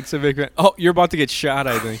hilarious. Mike's a big fan. Oh, you're about to get shot,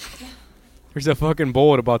 I think. There's a fucking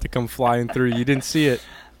bullet about to come flying through. You didn't see it.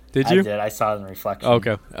 Did you? I did. I saw it in reflection.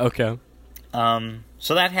 Okay.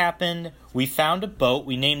 So that happened. We found a boat.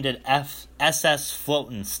 We named it SS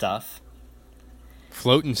Floatin' Stuff.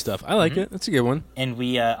 Floating stuff. I like it. That's a good one. And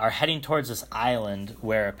we are heading towards this island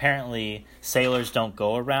where apparently sailors don't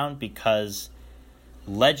go around because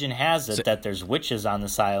legend has it that there's witches on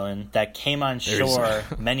this island that came on shore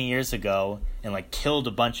many years ago and like killed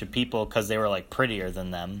a bunch of people because they were like prettier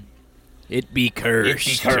than them. It be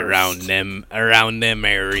cursed around them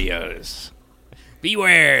areas.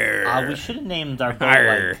 Beware. We should have named our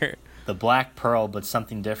boat like the Black Pearl, but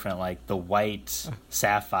something different, like the White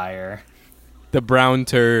Sapphire. The brown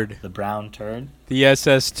turd. The brown turd. The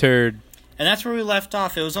SS turd. And that's where we left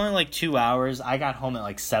off. It was only like 2 hours. I got home at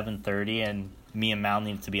like 7:30, and me and Mal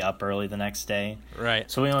needed to be up early the next day. Right.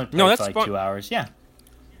 So we only played for like 2 hours. Yeah.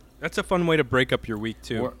 That's a fun way to break up your week,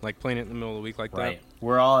 too. Like playing it in the middle of the week like right. that.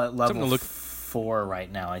 We're all at level 4 right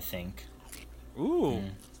now, I think. Ooh.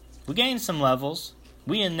 We gained some levels.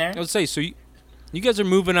 We in there. I would say, so you guys are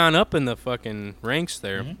moving on up in the fucking ranks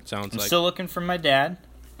there, sounds I'm like. still looking for my dad.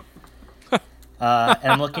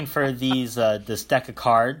 And I'm looking for this deck of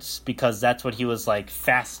cards because that's what he was like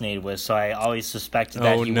fascinated with. So I always suspected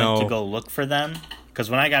that he went to go look for them because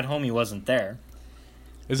when I got home he wasn't there.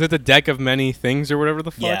 Is it the deck of many things or whatever the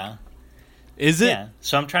fuck? Yeah. Is it? Yeah.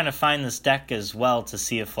 So I'm trying to find this deck as well to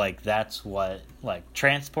see if like that's what like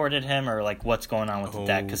transported him or like what's going on with the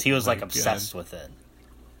deck because he was like obsessed with it.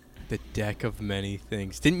 The deck of many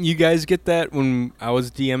things. Didn't you guys get that when I was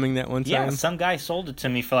DMing that one time? Yeah, some guy sold it to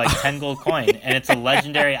me for like 10 gold coin, and it's a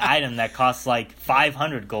legendary item that costs like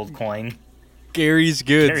 500 gold coin. Gary's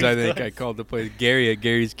Goods, I think I called the place. Gary at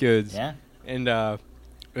Gary's Goods. Yeah.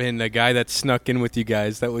 And the guy that snuck in with you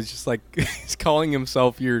guys, that was just like, he's calling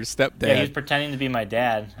himself your stepdad. Yeah, he was pretending to be my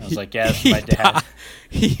dad. I was like, yeah, that's my dad.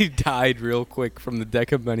 He died real quick from the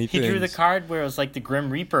deck of many things. He drew the card where it was like the Grim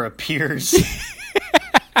Reaper appears.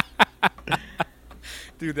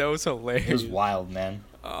 Dude, that was hilarious. It was wild, man.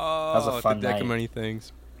 Oh, that was a fun the deck night. of many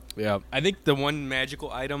things. Yeah, I think the one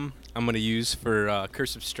magical item I'm going to use for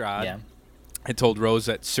Curse of Strahd, Yeah. I told Rose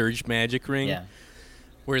that Surge Magic Ring, Yeah.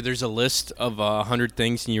 where there's a list of 100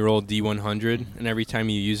 things and you roll D100, and every time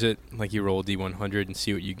you use it, like you roll D100 and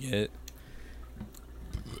see what you get.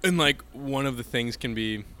 And like one of the things can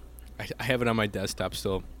be, I have it on my desktop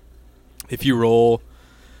still. If you roll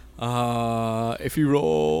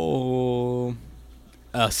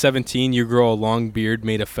 17, you grow a long beard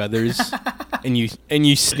made of feathers, and you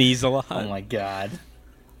sneeze a lot. Oh my god.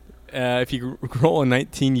 If you roll a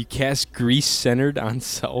 19, you cast Grease Centered on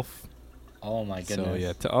self. Oh my goodness. So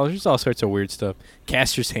yeah, there's all sorts of weird stuff.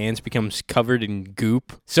 Caster's hands becomes covered in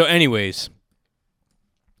goop. So anyways,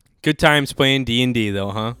 good times playing D&D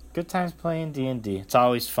though, huh? Good times playing D&D. It's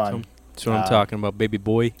always fun. That's what I'm talking about, baby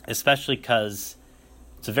boy. Especially because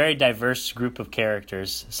it's a very diverse group of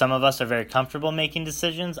characters. Some of us are very comfortable making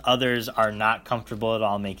decisions. Others are not comfortable at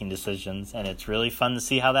all making decisions. And it's really fun to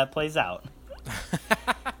see how that plays out.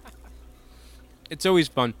 It's always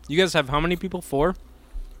fun. You guys have how many people? 4?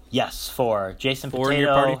 Yes, 4. Jason 4 in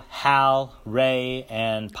your party? Potato, Hal, Ray,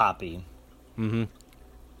 and Poppy. Mm-hmm.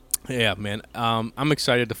 Yeah, man. I'm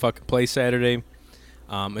excited to fucking play Saturday.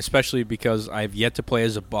 Especially because I've yet to play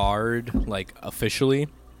as a bard, like, officially.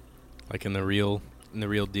 Like, in the real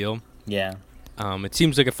deal. Yeah. It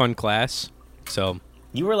seems like a fun class. So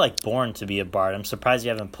You were like born to be a bard. I'm surprised you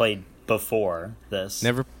haven't played before this.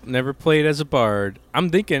 never played as a bard. I'm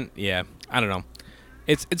thinking, yeah, I don't know.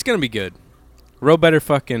 It's gonna be good. Ro better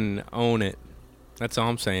fucking own it. That's all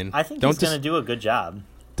I'm saying. I think he's going to do a good job.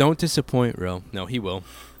 Don't disappoint Ro. No, he will.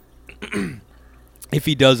 If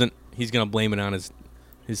he doesn't, he's gonna blame it on his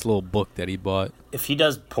little book that he bought. If he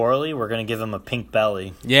does poorly, we're going to give him a pink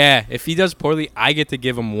belly. Yeah, if he does poorly, I get to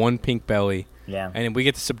give him 1 pink belly. Yeah. And we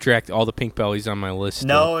get to subtract all the pink bellies on my list.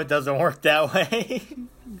 No, it doesn't work that way.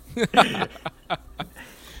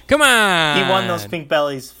 Come on! He won those pink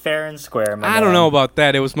bellies fair and square, my I man. don't know about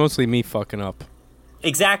that. It was mostly me fucking up.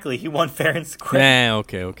 Exactly. He won fair and square. Nah,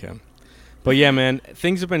 okay. But yeah, man,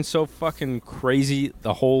 things have been so fucking crazy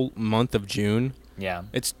the whole month of June. Yeah.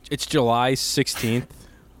 It's July 16th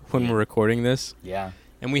when we're recording this. Yeah.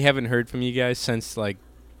 And we haven't heard from you guys since, like,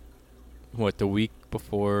 the week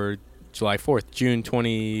before July 4th, June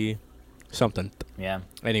 20-something. Yeah.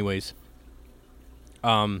 Anyways,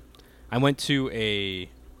 I went to a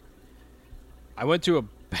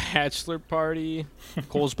bachelor party,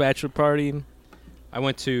 Cole's bachelor party. I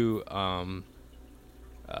went to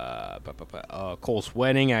Cole's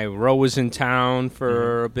wedding. Ro was in town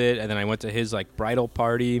for a bit, and then I went to his like bridal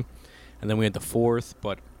party, and then we had the 4th.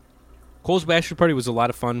 But Cole's bachelor party was a lot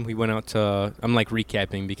of fun. We went out to. I'm like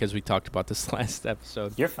recapping because we talked about this last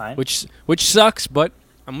episode. You're fine. Which sucks, but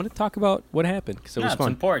I'm gonna talk about what happened because it was fun.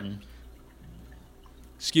 It's important.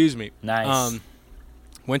 Excuse me. Nice.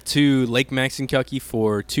 Went to Lake Maxinkuckee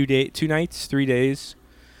for 3 days.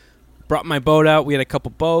 Brought my boat out. We had a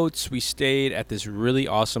couple boats. We stayed at this really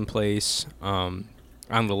awesome place on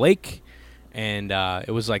the lake. And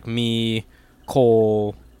it was like me,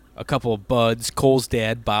 Cole, a couple of buds. Cole's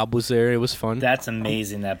dad, Bob, was there. It was fun. That's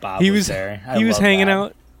amazing that Bob was there. He was hanging that.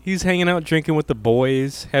 out. He was hanging out, drinking with the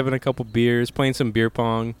boys, having a couple beers, playing some beer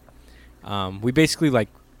pong. We basically like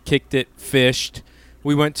kicked it, fished.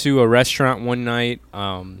 We went to a restaurant one night.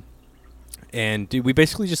 And dude, we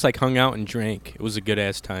basically just like hung out and drank. It was a good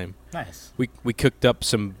ass time. Nice. We cooked up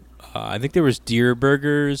some. I think there was deer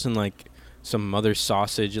burgers and like some other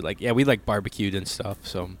sausage. Like we like barbecued and stuff.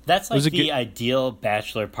 So that's like the ideal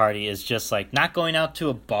bachelor party. Is just like not going out to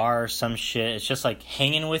a bar or some shit. It's just like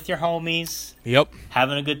hanging with your homies. Yep.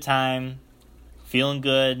 Having a good time, feeling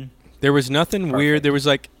good. There was nothing weird. There was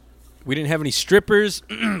like, we didn't have any strippers.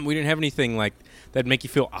 We didn't have anything like that'd make you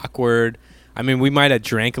feel awkward. I mean, we might have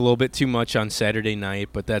drank a little bit too much on Saturday night,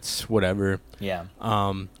 but that's whatever. Yeah.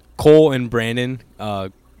 Cole and Brandon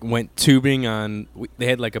went tubing on. They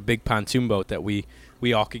had like a big pontoon boat that we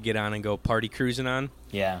all could get on and go party cruising on.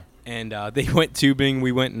 Yeah. And they went tubing.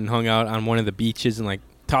 We went and hung out on one of the beaches and like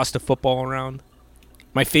tossed a football around.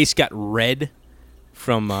 My face got red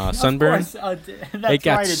from sunburn. Of course, It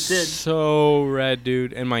got right, it did. so red,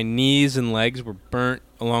 dude. And my knees and legs were burnt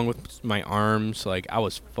along with my arms. Like, I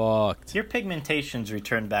was fucked. Your pigmentation's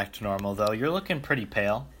returned back to normal, though. You're looking pretty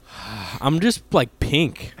pale. I'm just, like,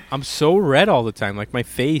 pink. I'm so red all the time. Like, my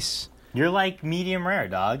face. You're, like, medium rare,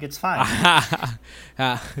 dog. It's fine.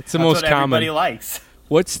 It's the most what common. Everybody likes.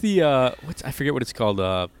 What's the, I forget what it's called.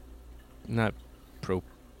 Not pro,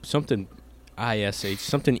 something ISH,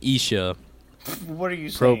 something Isha. What are you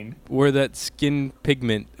saying? Where that skin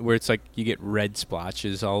pigment, where it's like you get red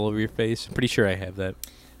splotches all over your face. I'm pretty sure I have that.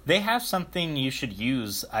 They have something you should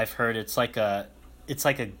use. I've heard it's I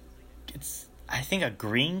think a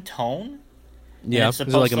green tone. Yeah, it's is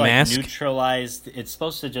it supposed like a to mask? Neutralize. It's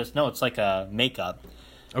supposed to it's like a makeup,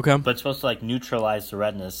 Okay. but it's supposed to like neutralize the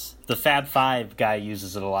redness. The Fab Five guy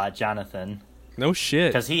uses it a lot, Jonathan, No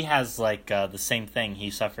shit. because he has like the same thing.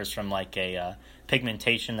 He suffers from like a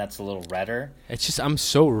pigmentation that's a little redder. It's just I'm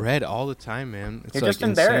so red all the time, man. It's You're like just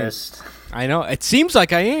embarrassed. insane. I know. It seems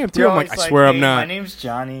like I am too. You're I'm like, always I swear I'm "Hey, not. My name's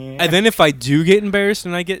Johnny. And then if I do get embarrassed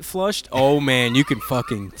and I get flushed, oh man, you can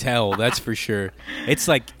fucking tell. That's for sure. It's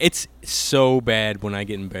like it's so bad when I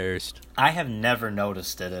get embarrassed. I have never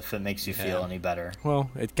noticed it. If it makes you feel any better.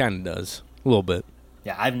 Well, it kind of does a little bit.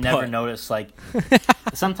 Yeah, I've never noticed, like,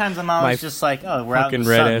 sometimes I'm always just like, oh, we're out in the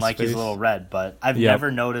fucking sun, red-ass like he's face. a little red, but I've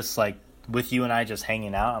never noticed, like, with you and I just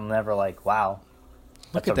hanging out, I'm never like, wow,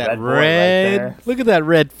 Look that's at a that red boy right there. red. Look at that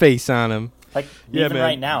red face on him. Like, Yeah, even man.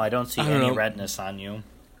 right now, I don't see I don't any know. redness on you.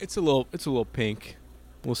 It's a little pink.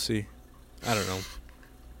 We'll see. I don't know.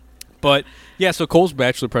 But yeah, so Cole's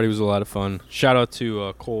bachelor party was a lot of fun. Shout out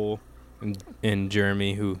to Cole and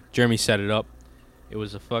Jeremy, who Jeremy set it up. It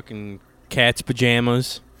was a fucking cat's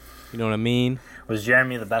pajamas. You know what I mean? Was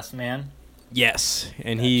Jeremy the best man? Yes.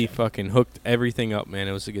 And he fucking hooked everything up, man.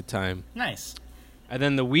 It was a good time. Nice. And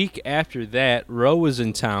then the week after that, Ro was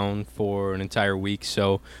in town for an entire week,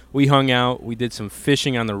 so we hung out. We did some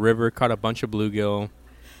fishing on the river, caught a bunch of bluegill.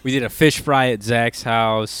 We did a fish fry at Zach's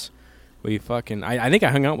house. I think I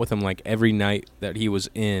hung out with him like every night that he was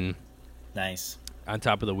in. Nice. On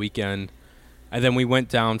top of the weekend. And then we went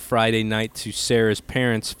down Friday night to Sarah's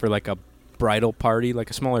parents for like a bridal party, like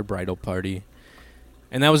a smaller bridal party.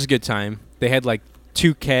 And that was a good time. They had like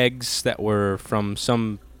 2 kegs that were from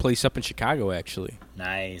some place up in Chicago, actually.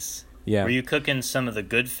 Nice. Yeah. Were you cooking some of the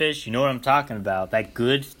good fish? You know what I'm talking about. That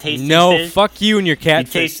good tasting No, fish? fuck you and your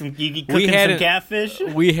catfish. You cooking some catfish?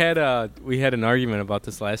 We had an argument about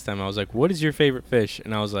this last time. I was like, "What is your favorite fish?"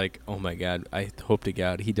 And I was like, "Oh my god, I hope to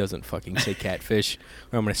God he doesn't fucking say catfish,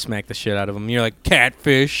 or I'm gonna smack the shit out of him." And you're like,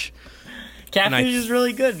 "Catfish." Catfish is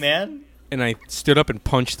really good, man. And I stood up and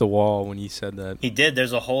punched the wall when you said that. He did.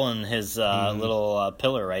 There's a hole in his little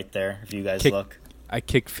pillar right there. If you guys look. I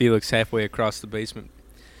kicked Felix halfway across the basement.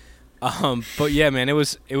 But yeah, man, it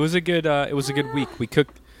was a good week.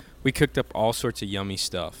 We cooked up all sorts of yummy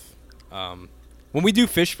stuff. When we do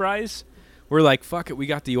fish fries, we're like, fuck it, we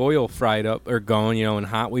got the oil fried up or going, and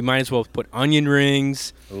hot. We might as well put onion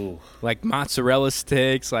rings, like mozzarella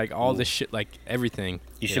sticks, like all this shit, like everything.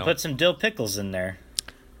 You should put some dill pickles in there.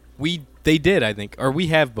 They did, I think, or we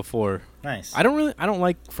have before. Nice. I don't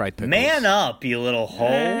like fried pickles. Man up, you little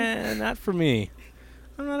hole. Not for me.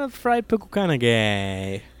 I'm not a fried pickle kind of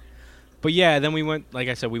guy. But yeah, then we went, like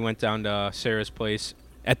I said, we went down to Sarah's place.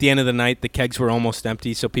 At the end of the night, the kegs were almost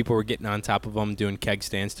empty, so people were getting on top of them, doing keg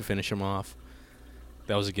stands to finish them off.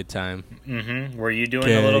 That was a good time. Mm-hmm. Were you doing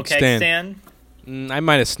a little keg stand? I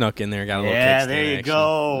might have snuck in there, got a little keg stand. Yeah, there you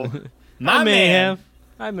actually. go. I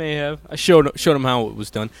may have. I showed him how it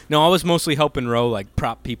was done. No, I was mostly helping Ro, like,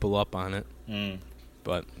 prop people up on it.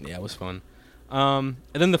 But, yeah, it was fun. And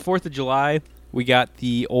then the 4th of July, we got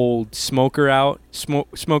the old smoker out,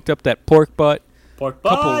 smoked up that pork butt.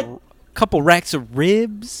 Couple racks of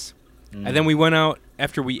ribs. And then we went out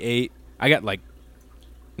after we ate. I got, like,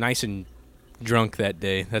 nice and drunk that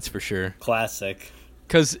day, that's for sure. Classic.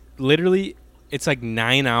 Because literally, it's like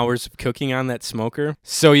 9 hours of cooking on that smoker.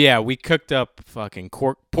 So, yeah, we cooked up fucking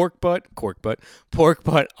pork butt,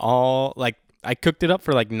 all, like, I cooked it up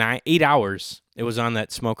for like 8 hours. It was on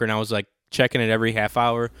that smoker, and I was like, checking it every half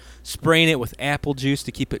hour, spraying it with apple juice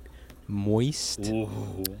to keep it moist.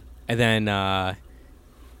 Ooh. And then I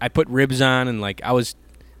put ribs on, and like I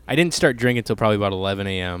didn't start drinking until probably about 11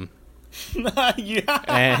 a.m. Yeah.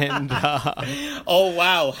 And oh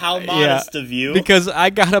wow, how modest of you! Because I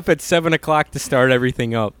got up at 7 o'clock to start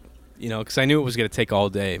everything up, because I knew it was going to take all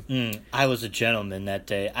day. I was a gentleman that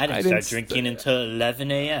day. I didn't start drinking until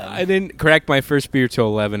 11 a.m. I didn't crack my first beer till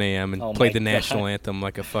 11 a.m. and played the national anthem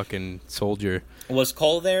like a fucking soldier. Was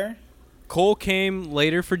Cole there? Cole came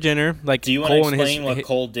later for dinner. Like, do you want to explain what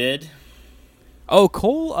Cole did? Oh,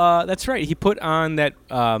 Cole, that's right. He put on that.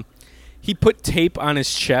 He put tape on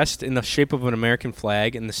his chest in the shape of an American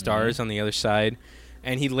flag and the stars on the other side,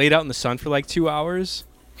 and he laid out in the sun for like 2 hours.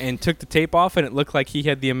 And took the tape off, and it looked like he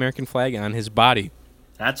had the American flag on his body.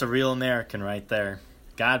 That's a real American right there.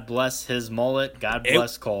 God bless his mullet. God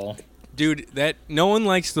bless Cole. Dude, no one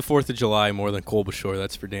likes the 4th of July more than Cole Bashore.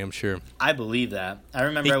 That's for damn sure. I believe that. I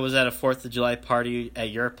remember I was at a 4th of July party at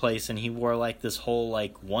your place, and he wore like this whole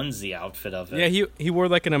like onesie outfit of it. Yeah, he wore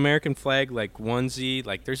like an American flag like onesie.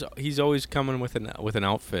 Like he's always coming with an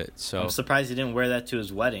outfit. So I'm surprised he didn't wear that to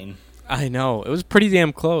his wedding. I know. It was pretty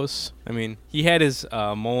damn close. I mean, he had his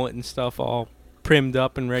mullet and stuff all primmed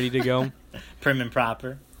up and ready to go. Prim and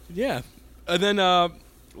proper. Yeah. And then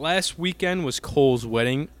last weekend was Cole's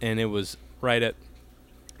wedding, and it was right at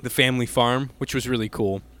the family farm, which was really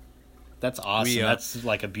cool. That's awesome. That's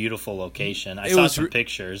like a beautiful location. I saw some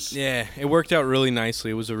pictures. Yeah, it worked out really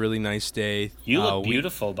nicely. It was a really nice day. You look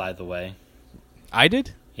beautiful, by the way. I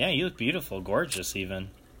did? Yeah, you look beautiful. Gorgeous, even.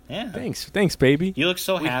 Yeah. Thanks, baby. You look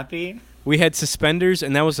so happy. We had suspenders,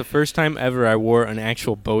 and that was the first time ever I wore an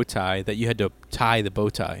actual bow tie that you had to tie the bow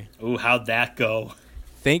tie. Ooh, how'd that go?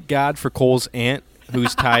 Thank God for Cole's aunt,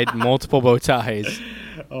 who's tied multiple bow ties.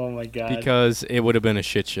 Oh, my God. Because it would have been a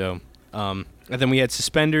shit show. And then we had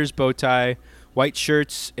suspenders, bow tie, white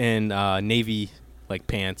shirts, and navy like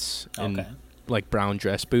pants and like brown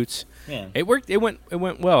dress boots. Yeah. It worked. It went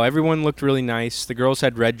well. Everyone looked really nice. The girls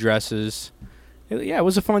had red dresses. It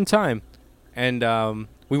was a fun time, and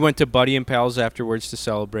we went to Buddy and Pals afterwards to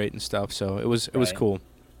celebrate and stuff. So it was cool.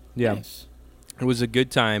 Yeah, nice. It was a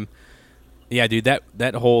good time. Yeah, dude.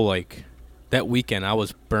 That whole that weekend, I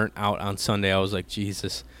was burnt out on Sunday. I was like,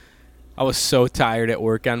 Jesus. I was so tired at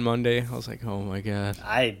work on Monday. I was like, oh my God.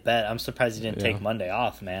 I bet. I'm surprised you didn't take Monday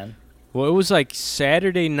off, man. Well, it was like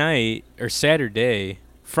Saturday night or Saturday.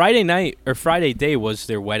 Friday night or Friday day was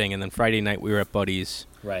their wedding, and then Friday night we were at Buddy's.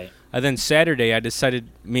 Right. And then Saturday,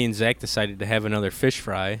 me and Zach decided to have another fish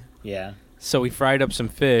fry. Yeah. So we fried up some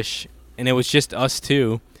fish, and it was just us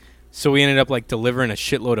two. So we ended up like delivering a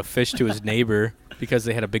shitload of fish to his neighbor because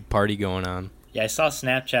they had a big party going on. Yeah, I saw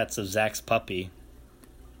Snapchats of Zach's puppy.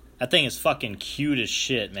 That thing is fucking cute as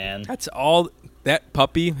shit, man. That's all. That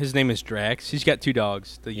puppy, his name is Drax. He's got 2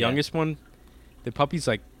 dogs. The youngest one, the puppy's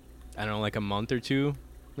like, I don't know, like a month or 2,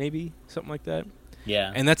 maybe, something like that.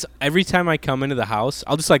 Yeah. And that's every time I come into the house,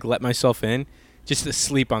 I'll just like let myself in just to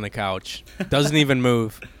sleep on the couch. Doesn't even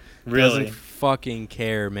move. Really? Doesn't fucking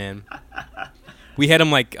care, man. We had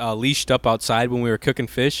him like leashed up outside when we were cooking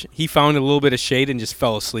fish. He found a little bit of shade and just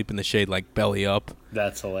fell asleep in the shade, like belly up.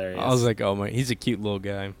 That's hilarious. I was like, oh my, he's a cute little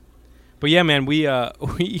guy. But yeah, man, we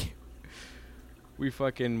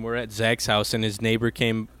fucking were at Zach's house, and his neighbor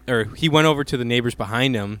came, or he went over to the neighbors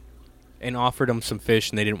behind him and offered them some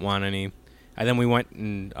fish, and they didn't want any. And then we went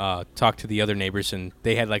and talked to the other neighbors, and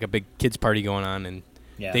they had like a big kids party going on, and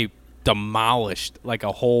they demolished like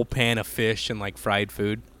a whole pan of fish and like fried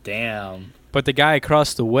food. Damn. But the guy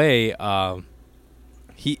across the way,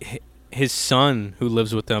 his son who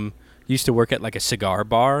lives with them used to work at like a cigar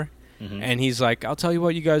bar. Mm-hmm. And he's like, I'll tell you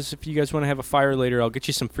what, you guys, if you guys want to have a fire later, I'll get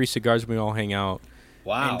you some free cigars when we all hang out.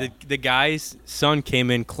 Wow. And the guy's son came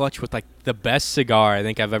in clutch with like the best cigar I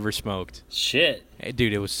think I've ever smoked. Shit. Hey,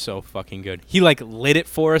 dude, it was so fucking good. He like lit it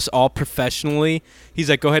for us all professionally. He's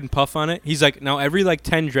like, go ahead and puff on it. He's like, now every like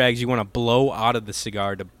 10 drags you want to blow out of the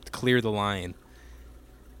cigar to clear the line.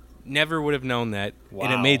 Never would have known that. Wow.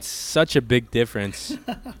 And it made such a big difference.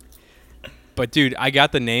 But, dude, I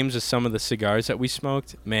got the names of some of the cigars that we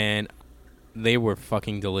smoked. Man, they were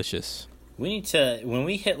fucking delicious. We need to, when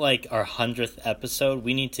we hit like our 100th episode,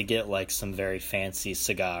 we need to get like some very fancy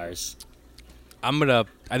cigars. I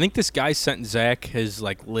think this guy sent Zach his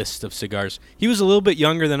like list of cigars. He was a little bit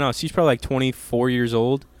younger than us. He's probably like 24 years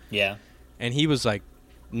old. Yeah. And he was like,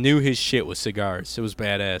 knew his shit with cigars. It was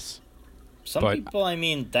badass. Some people, I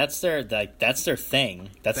mean, that's their thing.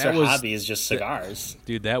 That's their hobby is just cigars.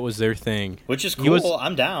 Dude, that was their thing. Which is cool.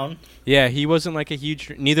 I'm down. Yeah, he wasn't like a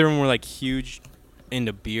huge. Neither of them were like huge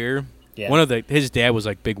into beer. Yeah. His dad was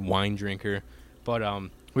like big wine drinker, but we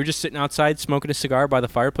were just sitting outside smoking a cigar by the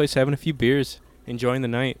fireplace, having a few beers, enjoying the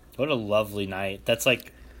night. What a lovely night. That's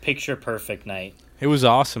like picture perfect night. It was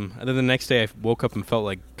awesome. And then the next day I woke up and felt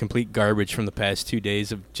like complete garbage from the past 2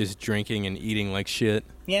 days of just drinking and eating like shit.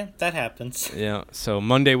 Yeah, that happens. Yeah, so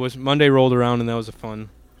Monday rolled around, and that was a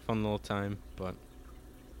fun little time. But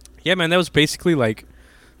yeah, man, that was basically like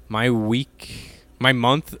my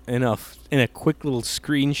month in a quick little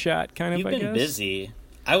screenshot kind of. You've been busy.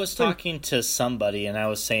 I was talking to somebody, and I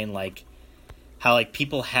was saying like how like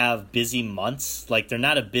people have busy months. Like they're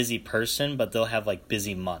not a busy person, but they'll have like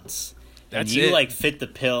busy months. That's and you it. like fit the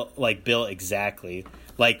bill exactly.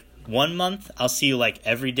 Like 1 month, I'll see you like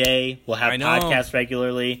every day. We'll have podcasts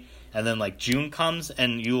regularly. And then like June comes,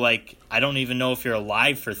 and you like, I don't even know if you're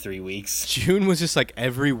alive for 3 weeks. June was just like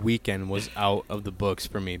every weekend was out of the books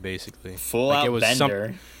for me, basically. Full like, out it was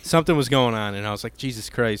bender. Something was going on, and I was like, Jesus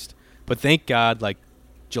Christ. But thank God, like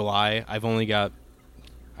July, I've only got,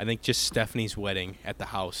 I think, just Stephanie's wedding at the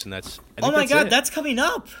house, and that's. Oh my God, that's coming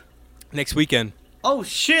up next weekend. Oh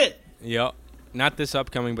shit. Yep. Not this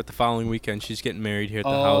upcoming, but the following weekend. She's getting married here at the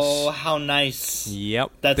house. Oh, how nice.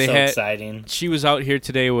 Yep. That's exciting. She was out here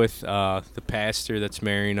today with the pastor that's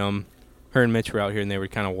marrying them. Her and Mitch were out here, and they were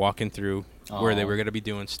kind of walking through where they were going to be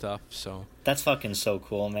doing stuff. So that's fucking so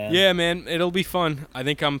cool, man. Yeah, man. It'll be fun. I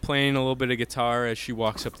think I'm playing a little bit of guitar as she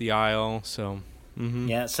walks up the aisle. So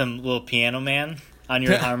yeah, some little piano man on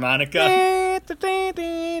your harmonica.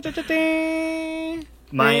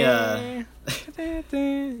 My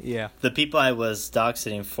yeah. The people I was dog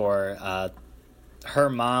sitting for, her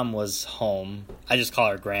mom was home. I just call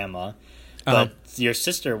her grandma, but your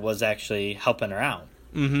sister was actually helping her out.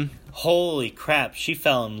 Mm-hmm. Holy crap! She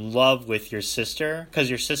fell in love with your sister because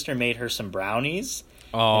your sister made her some brownies.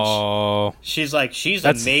 Oh, she's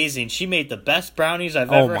amazing. She made the best brownies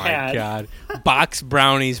I've ever had. Oh my God, box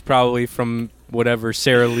brownies probably from whatever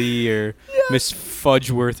Sara Lee or Miss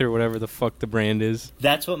Fudgeworth or whatever the fuck the brand is.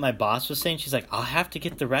 That's what my boss was saying. She's like, I'll have to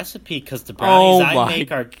get the recipe because the brownies I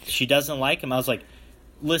make she doesn't like them. I was like,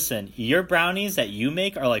 listen, your brownies that you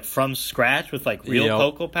make are like from scratch with like real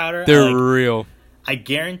cocoa powder. They're real. I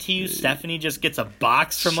guarantee you, Stephanie just gets a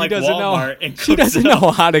box from like Walmart and cooks she doesn't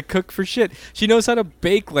know how to cook for shit. She knows how to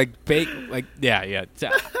bake. Yeah.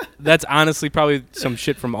 That's honestly probably some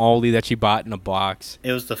shit from Aldi that she bought in a box.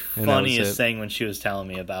 It was the funniest thing when she was telling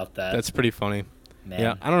me about that. That's pretty funny. Man.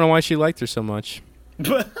 Yeah, I don't know why she liked her so much.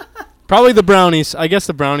 Probably the brownies. I guess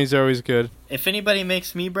the brownies are always good. If anybody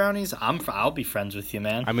makes me brownies, I'll be friends with you,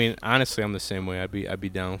 man. I mean, honestly, I'm the same way. I'd be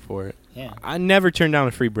down for it. Yeah. I never turn down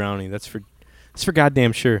a free brownie. That's for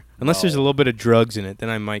goddamn sure. Unless there's a little bit of drugs in it, then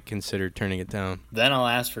I might consider turning it down. Then I'll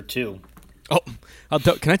ask for 2. Oh,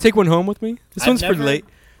 can I take one home with me? This one's for late.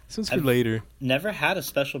 This one's for I've later. Never had a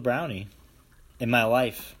special brownie in my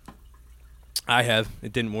life. I have.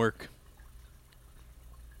 It didn't work.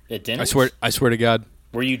 It didn't? I swear to God.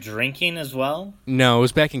 Were you drinking as well? No, it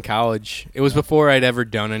was back in college. It was before I'd ever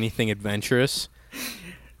done anything adventurous.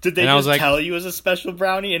 Did they just tell you it was a special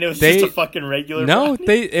brownie and it was just a fucking regular brownie?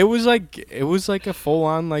 No, it was like a full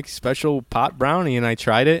on like special pot brownie, and I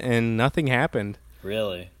tried it and nothing happened.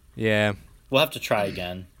 Really? Yeah. We'll have to try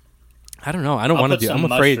again. I don't know. I don't want to do. I'm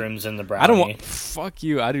afraid. Mushrooms in the brownie. I don't want. Fuck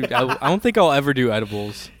you. I don't think I'll ever do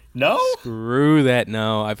edibles. No? Screw that.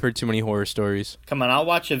 No, I've heard too many horror stories. Come on, I'll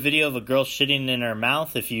watch a video of a girl shitting in her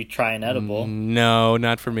mouth if you try an edible. No,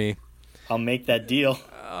 not for me. I'll make that deal.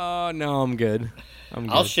 Oh no, I'm good.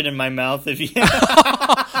 I'll shit in my mouth if you.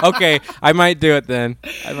 Okay, I might do it then.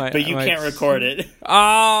 But you can't record it.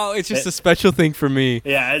 Oh, it's just a special thing for me.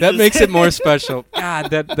 Yeah, that makes it more special. God,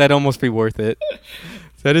 that'd almost be worth it.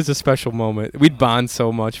 That is a special moment. We'd bond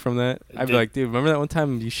so much from that. I'd be like, dude, remember that one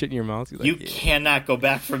time you shit in your mouth? You cannot go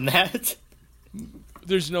back from that.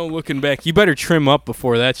 There's no looking back. You better trim up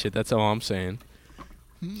before that shit. That's all I'm saying.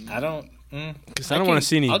 I don't. Because I don't want to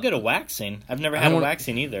see any. I'll get a waxing. I've never had a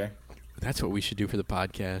waxing either. That's what we should do for the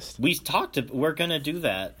podcast. We're gonna do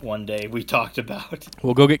that one day. We talked about.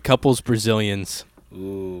 We'll go get couples Brazilians.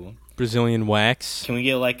 Ooh. Brazilian wax. Can we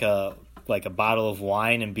get like a bottle of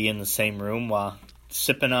wine and be in the same room while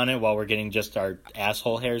sipping on it while we're getting just our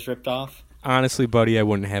asshole hairs ripped off? Honestly, buddy, I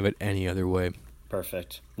wouldn't have it any other way.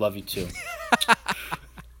 Perfect. Love you too.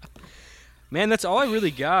 Man, that's all I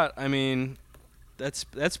really got. I mean,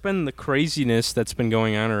 that's been the craziness that's been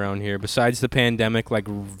going on around here. Besides the pandemic, like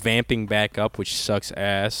vamping back up, which sucks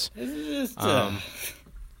ass. I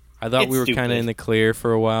thought we were kind of in the clear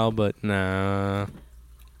for a while, but nah.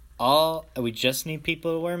 We just need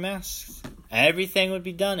people to wear masks. Everything would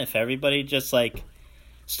be done if everybody just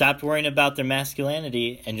stopped worrying about their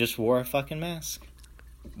masculinity and just wore a fucking mask.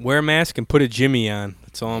 Wear a mask and put a Jimmy on.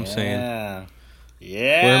 That's all I'm saying.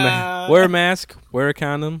 Yeah. Wear a mask. Wear a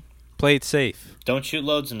condom. Play it safe. Don't shoot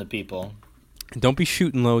loads into people. Don't be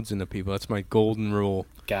shooting loads into people. That's my golden rule.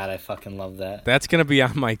 God, I fucking love that. That's going to be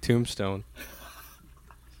on my tombstone.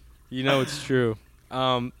 You know it's true.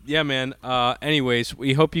 Yeah, man. Anyways,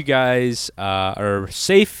 we hope you guys are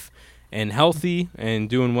safe and healthy and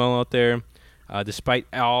doing well out there, despite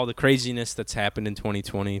all the craziness that's happened in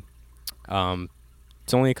 2020.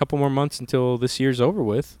 It's only a couple more months until this year's over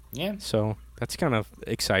with. Yeah. So that's kind of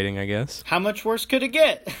exciting, I guess. How much worse could it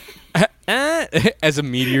get? As a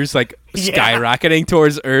meteor's skyrocketing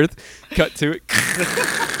towards Earth, cut to it.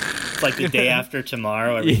 It's like the day after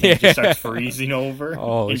tomorrow, everything just starts freezing over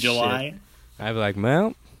in July. Shit. I'd be like,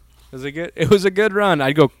 well, it was a good run.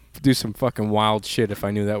 I'd go do some fucking wild shit if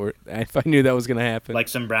I knew that was gonna happen. Like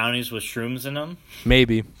some brownies with shrooms in them?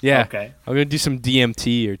 Maybe. Yeah. Okay. I'm gonna do some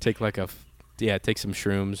DMT or take some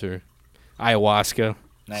shrooms or ayahuasca.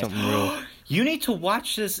 Nice. Something real. You need to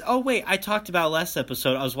watch this. Oh, wait. I talked about last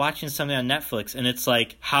episode. I was watching something on Netflix, and it's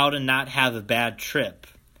like how to not have a bad trip.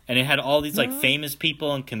 And it had all these famous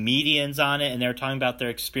people and comedians on it, and they were talking about their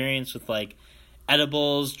experience with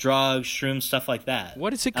edibles, drugs, shrooms, stuff like that.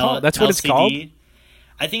 What is it called? That's what LCD. It's called?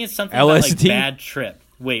 I think it's something LSD? about bad trip.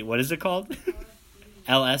 Wait, what is it called?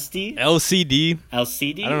 LSD? LCD?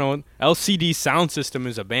 LCD? I don't know. LCD Sound System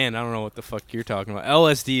is a band. I don't know what the fuck you're talking about.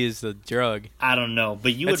 LSD is the drug. I don't know,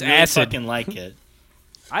 but you That's would really acid. fucking like it.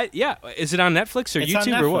 Is it on Netflix or it's YouTube on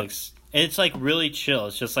Netflix. or what? It's really chill.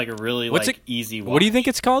 It's just a really easy watch. What do you think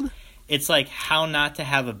it's called? It's how not to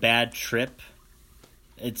have a bad trip.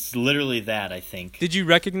 It's literally that, I think. Did you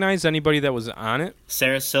recognize anybody that was on it?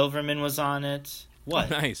 Sarah Silverman was on it. What?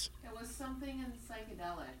 Nice. It was something in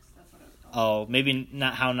psychedelics. That's what it was called. Oh, maybe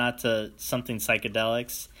not how not to something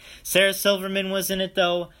psychedelics. Sarah Silverman was in it,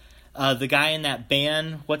 though. The guy in that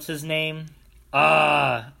band, what's his name?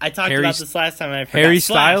 I talked about this last time. And I forgot. Harry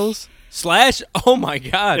Slash. Styles? Slash? Oh, my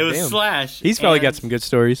God. It was damn. Slash. He's probably got some good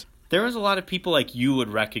stories. There was a lot of people you would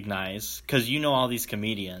recognize because you know all these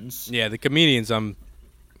comedians. Yeah, the comedians, I'm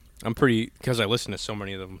pretty, because I listen to so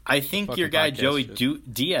many of them. I think your guy Joey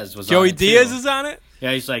Diaz was Joey on it, Diaz too. is on it?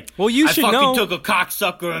 Yeah, he's well, you should know. I fucking took a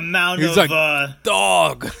cocksucker amount he's of...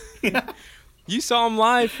 dog. You saw him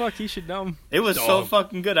live. Fuck, he should know him. It was so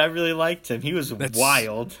fucking good. I really liked him. He was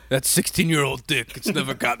wild. That 16-year-old dick. It's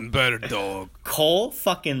never gotten better, dog. Cole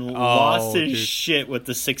fucking lost his shit with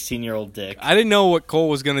the 16-year-old dick. I didn't know what Cole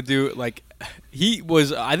was gonna do. Like,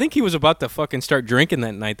 I think he was about to fucking start drinking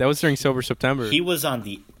that night. That was during Sober September. He was on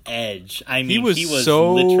the edge. I mean, he was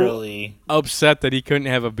so literally upset that he couldn't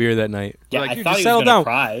have a beer that night. Yeah, like, I thought he was gonna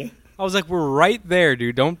cry. I was like, we're right there,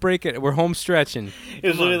 dude. Don't break it. We're home stretching. It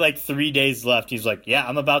was literally like 3 days left. He's like, yeah,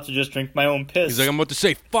 I'm about to just drink my own piss. He's like, I'm about to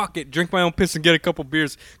say, fuck it, drink my own piss and get a couple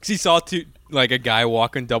beers. Because he saw a guy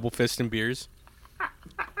walking double fisting beers. I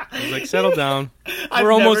was like, settle down. I've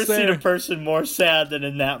We're almost never there. seen a person more sad than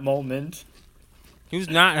in that moment. He was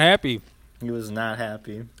not happy. He was not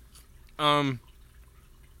happy.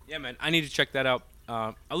 Yeah, man, I need to check that out.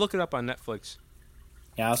 I'll look it up on Netflix.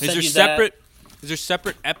 Yeah, I'll send Is there you separate? Is there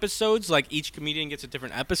separate episodes? Like each comedian gets a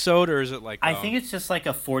different episode, or is it like? I think it's just like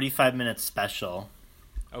a 45-minute special.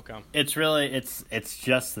 Okay. It's really it's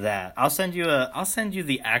just that. I'll send you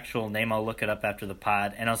the actual name. I'll look it up after the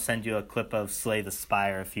pod, and I'll send you a clip of Slay the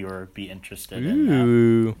Spire if you would be interested in that.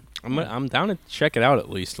 Ooh, I'm down to check it out at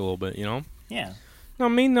least a little bit. You know. Yeah. Know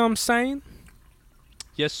what I mean? Know what I'm saying?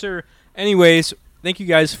 Yes, sir. Anyways, thank you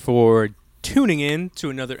guys for tuning in to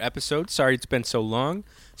another episode. Sorry it's been so long.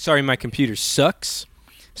 Sorry my computer sucks.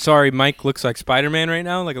 Sorry Mike looks like Spider-Man right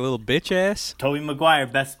now, like a little bitch ass. Tobey Maguire,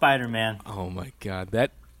 best Spider-Man. Oh my god, that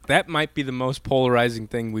might be the most polarizing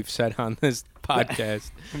thing we've said on this podcast.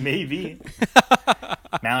 Maybe.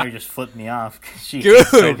 Mallory just flipped me off. She Good.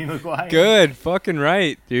 hates Tobey Maguire. Good, fucking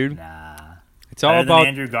right, dude. Nah. It's all Better about than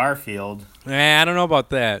Andrew Garfield. I don't know about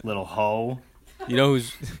that. Little hoe. You know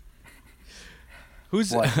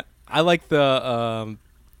who's What? I like the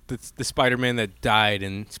Spider-Man that died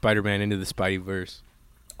in Spider-Man Into the Spideyverse.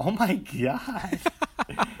 Oh my god.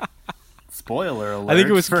 Spoiler alert. I think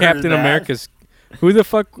it was for Captain that. America's. Who the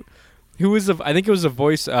fuck? Who was the? I think it was the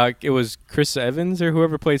voice. It was Chris Evans or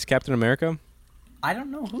whoever plays Captain America. I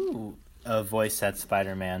don't know who voiced that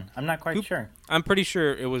Spider-Man. I'm not quite sure. I'm pretty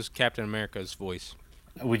sure it was Captain America's voice.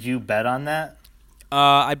 Would you bet on that?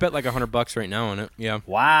 I bet like $100 right now on it. Yeah.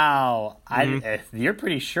 Wow. You're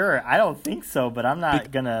pretty sure. I don't think so, but I'm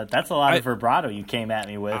not gonna. That's a lot of vibrato you came at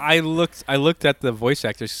me with. I looked at the voice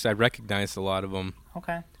actors because I recognized a lot of them.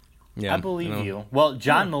 Okay. Yeah. I believe you. Well,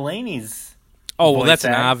 John Mulaney's. Oh well, that's voice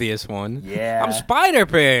an act. obvious one. Yeah. I'm Spider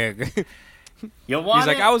Pig. You want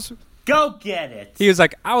He's like, it? Go get it. He was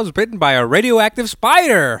like, I was bitten by a radioactive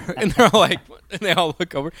spider, and they're all like, and they all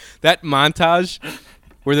look over that montage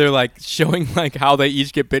where they're like showing like how they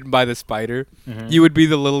each get bitten by the spider. Mm-hmm. You would be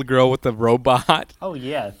the little girl with the robot. Oh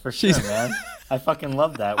yeah, for sure, man. I fucking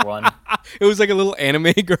love that one. It was like a little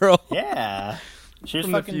anime girl. Yeah, she was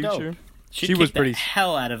From fucking the future. dope. She was pretty. The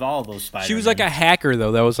hell out of all those spiders. She was like a hacker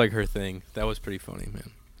though. That was like her thing. That was pretty funny,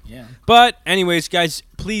 man. Yeah. But anyways, guys,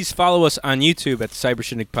 please follow us on YouTube at the Cyber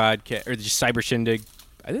Shindig Podcast, or just Cyber Shindig.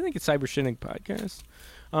 I think it's Cyber Shindig Podcast.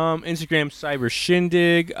 Instagram Cyber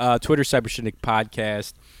Shindig, Twitter Cyber Shindig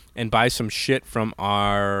Podcast, and buy some shit from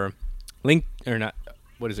our link or not.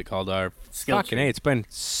 What is it called? Our fucking Skilltree. It's been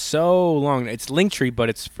so long. It's Linktree, but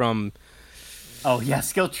it's from. Oh yeah,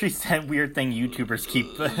 Skilltree's that weird thing YouTubers keep.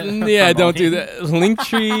 Yeah, don't do that.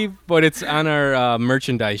 Linktree, but it's on our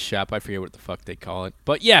merchandise shop. I forget what the fuck they call it.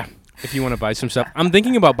 But yeah, if you want to buy some stuff, I'm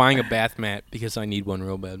thinking about buying a bath mat because I need one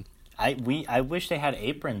real bad. I wish they had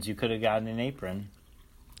aprons. You could have gotten an apron.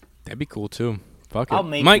 That'd be cool too. Fuck it. I'll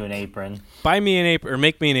make Mike, you an apron. buy me an apron or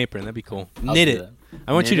make me an apron. That'd be cool. Knit do it. that.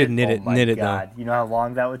 I want you to knit it. Oh my Knit it God. though. You know how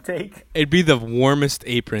long that would take? It'd be the warmest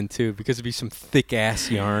apron too because it'd be some thick ass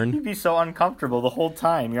yarn. You'd be so uncomfortable the whole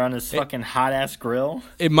time. You're on this fucking hot ass grill.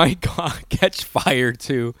 It might catch fire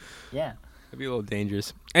too. Yeah. It'd be a little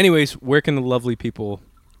dangerous. Anyways, where can the lovely people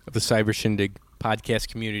of the Cyber Shindig podcast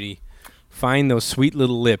community find those sweet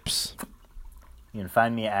little lips? You can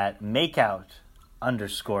find me at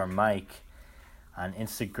makeout_Mike on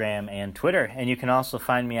Instagram and Twitter. And you can also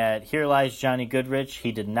find me at Here Lies Johnny Goodrich.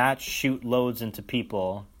 He did not shoot loads into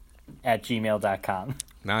people at gmail.com.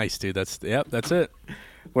 Nice, dude. That's it.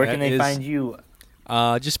 Where That can they is- find you?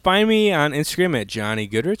 Just find me on Instagram at Johnny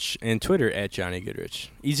Goodrich and Twitter at Johnny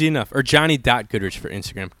Goodrich. Easy enough. Or Johnny.Goodrich for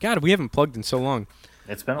Instagram. God, we haven't plugged in so long.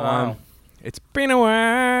 It's been a while. It's been a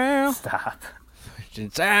while. Stop.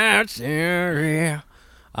 Since I was there.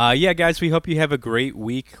 Yeah, guys, we hope you have a great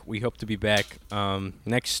week. We hope to be back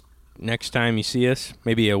next time you see us,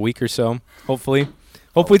 maybe a week or so, hopefully.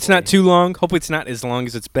 Hopefully it's not too long. Hopefully it's not as long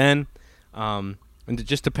as it's been. And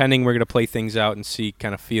just depending, we're going to play things out and see,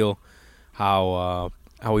 kind of feel how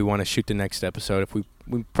we want to shoot the next episode. If we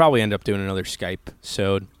probably end up doing another Skype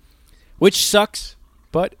episode, which sucks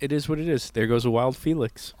But it is what it is. There goes a wild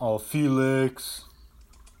Felix. Oh, Felix.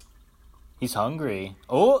 He's hungry.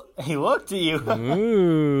 Oh, he looked at you.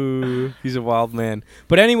 Ooh, he's a wild man.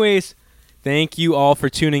 But anyways, thank you all for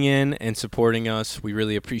tuning in and supporting us. We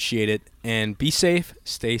really appreciate it. And be safe,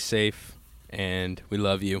 stay safe, and we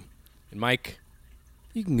love you. And Mike,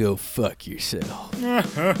 you can go fuck yourself.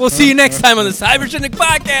 We'll see you next time on the Cybergenic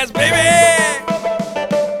Podcast, baby!